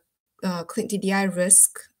address the DDI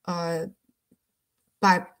risk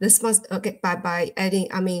by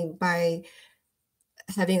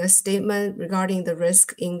having a statement regarding the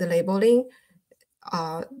risk in the labeling,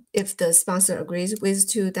 if the sponsor agrees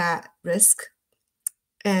to that risk.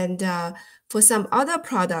 And for some other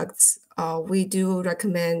products, we do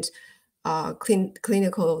recommend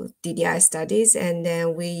clinical DDI studies, and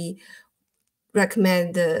then we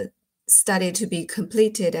recommend the study to be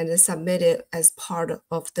completed and submitted as part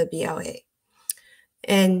of the BLA.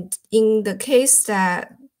 And in the case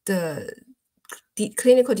that the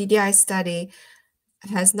clinical DDI study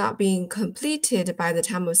has not been completed by the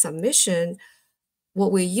time of submission,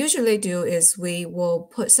 what we usually do is we will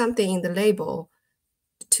put something in the label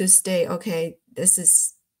to state, okay,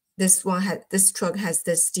 this drug has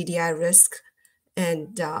this DDI risk,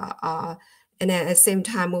 and then at the same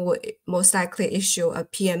time, we will most likely issue a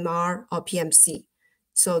PMR or PMC.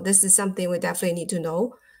 So this is something we definitely need to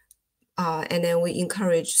know. And then we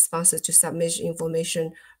encourage sponsors to submit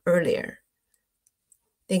information earlier.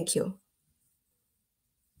 Thank you.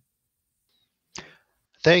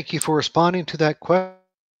 Thank you for responding to that question.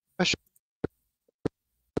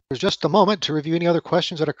 There's just a moment to review any other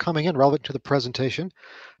questions that are coming in relevant to the presentation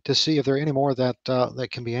to see if there are any more that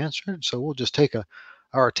can be answered. So we'll just take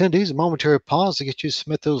our attendees a momentary pause to get you to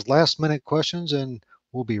submit those last minute questions, and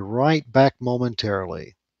we'll be right back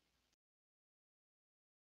momentarily.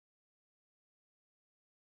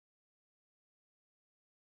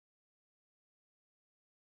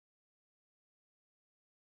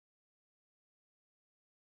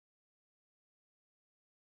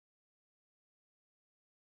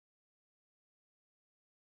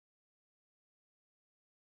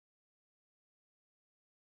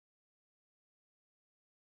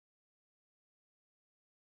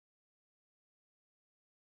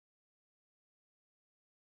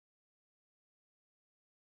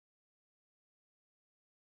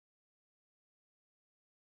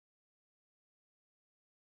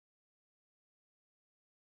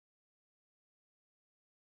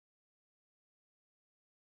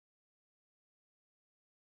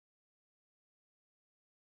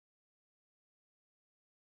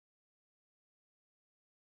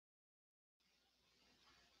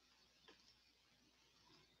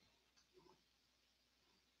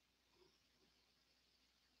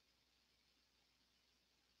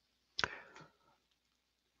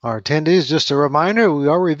 Our attendees, just a reminder, we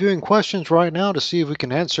are reviewing questions right now to see if we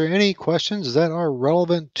can answer any questions that are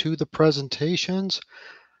relevant to the presentations.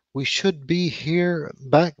 We should be here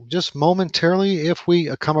back just momentarily if we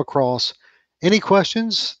come across any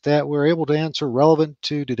questions that we're able to answer relevant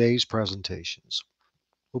to today's presentations.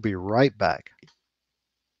 We'll be right back.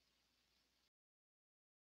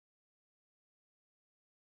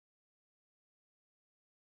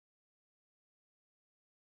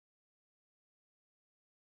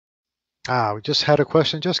 We just had a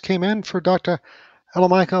question just came in for Dr.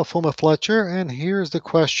 Elamica Fuma-Fletcher, and here's the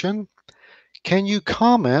question. Can you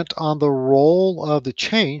comment on the role of the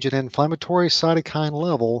change in inflammatory cytokine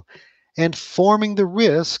level in forming the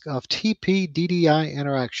risk of TP-DDI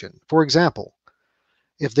interaction? For example,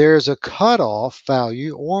 if there is a cutoff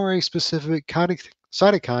value or a specific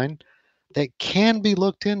cytokine that can be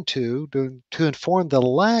looked into to inform the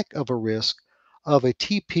lack of a risk of a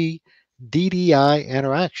TP-DDI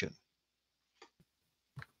interaction.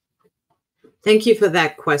 Thank you for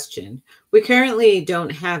that question. We currently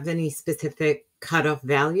don't have any specific cutoff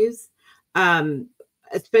values.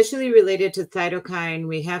 Especially related to cytokine,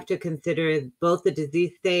 we have to consider both the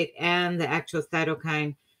disease state and the actual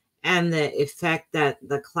cytokine and the effect that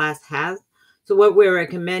the class has. So what we're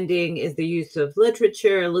recommending is the use of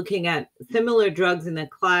literature, looking at similar drugs in the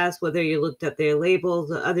class, whether you looked at their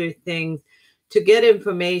labels or other things, to get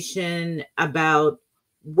information about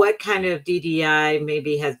what kind of DDI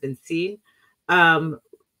maybe has been seen.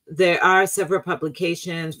 There are several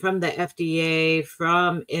publications from the FDA,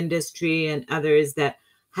 from industry, and others that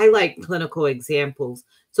highlight clinical examples.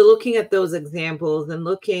 So looking at those examples and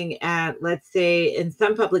looking at, let's say, in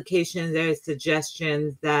some publications, there are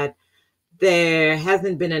suggestions that there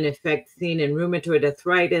hasn't been an effect seen in rheumatoid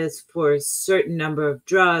arthritis for a certain number of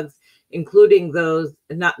drugs, including those,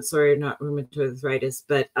 not rheumatoid arthritis,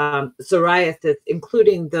 but psoriasis,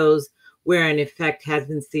 including those where an effect has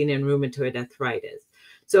been seen in rheumatoid arthritis.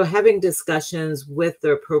 So having discussions with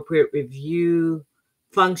the appropriate review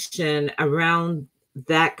function around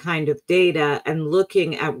that kind of data and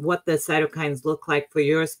looking at what the cytokines look like for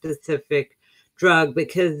your specific drug,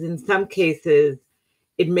 because in some cases,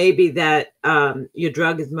 it may be that your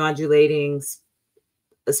drug is modulating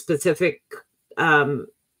a specific interleukin.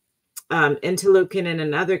 In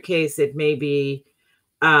another case, it may be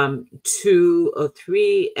 2 or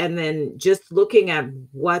 3, and then just looking at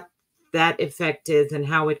what that effect is and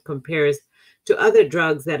how it compares to other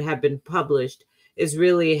drugs that have been published is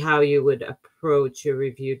really how you would approach your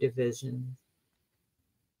review division.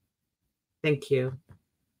 Thank you.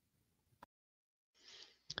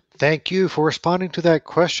 Thank you for responding to that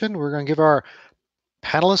question. We're going to give our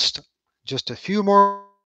panelists just a few more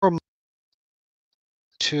moments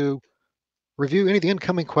to review any of the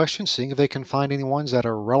incoming questions, seeing if they can find any ones that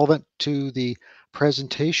are relevant to the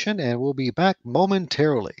presentation, and we'll be back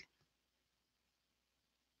momentarily.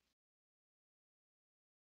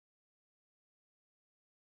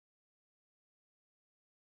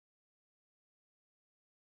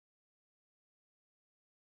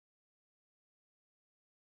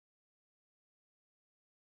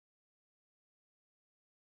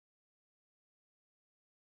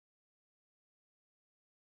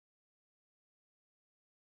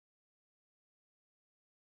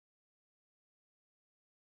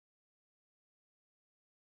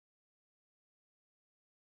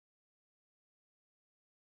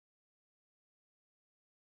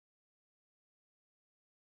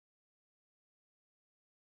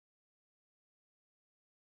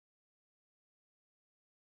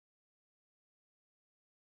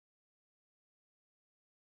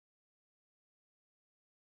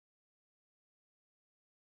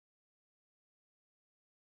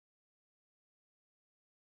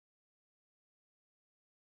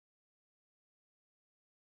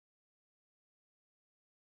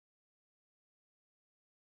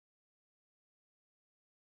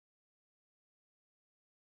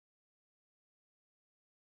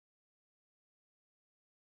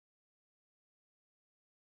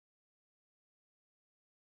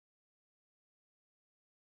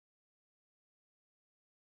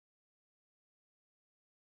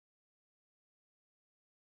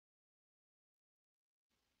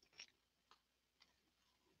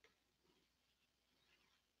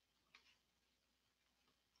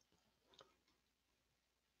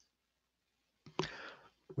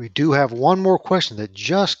 We do have one more question that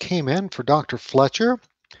just came in for Dr. Fletcher.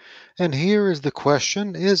 And here is the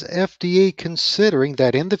question. Is FDA considering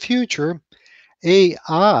that in the future,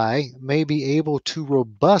 AI may be able to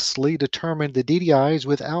robustly determine the DDIs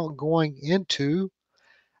without going into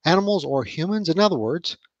animals or humans? In other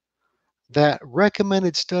words, that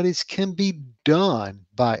recommended studies can be done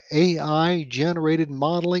by AI-generated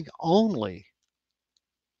modeling only.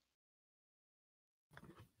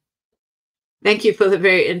 Thank you for the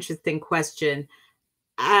very interesting question.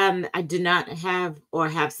 I do not have or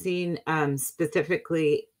have seen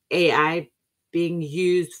specifically AI being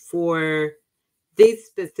used for these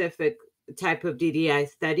specific type of DDI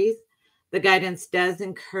studies. The guidance does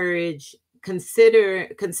encourage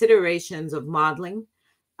considerations of modeling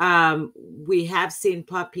We have seen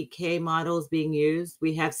pop PK models being used.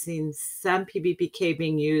 We have seen some PBPK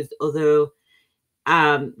being used, although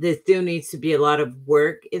there still needs to be a lot of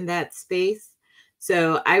work in that space.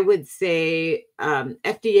 So I would say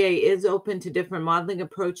FDA is open to different modeling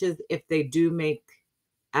approaches if they do make,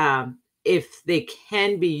 if they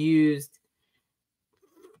can be used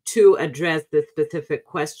to address the specific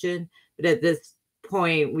question. But at this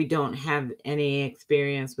point, we don't have any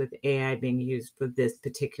experience with AI being used for this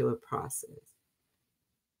particular process.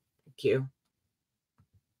 Thank you.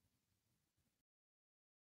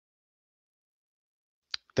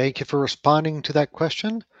 Thank you for responding to that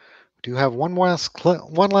question. We do have one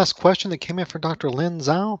last question that came in for Dr. Lin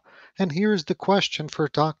Zhao. And here's the question for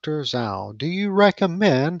Dr. Zhao. Do you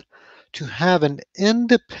recommend to have an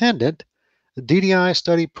independent DDI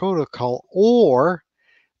study protocol or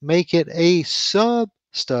make it a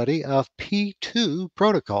sub-study of P2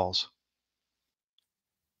 protocols?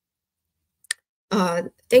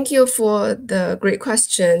 Thank you for the great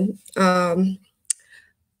question.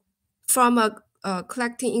 From a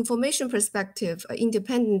collecting information perspective, an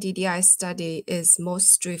independent DDI study is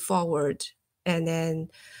most straightforward, and then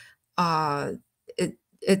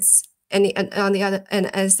it's on the other, and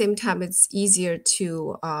at the same time, it's easier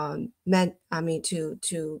to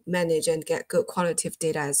to manage and get good qualitative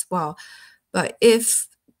data as well. But if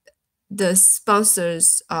the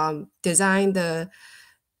sponsors design the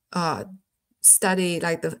study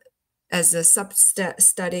as a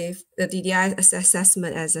sub-study, the DDI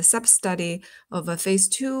assessment as a sub-study of a phase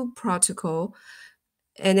 2 protocol,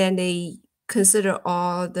 and then they consider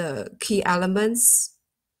all the key elements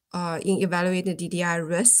in evaluating the DDI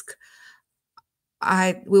risk,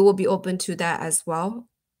 we will be open to that as well.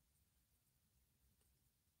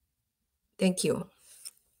 Thank you.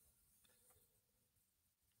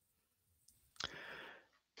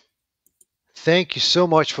 Thank you so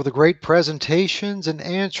much for the great presentations and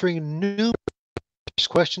answering numerous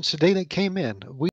questions today that came in.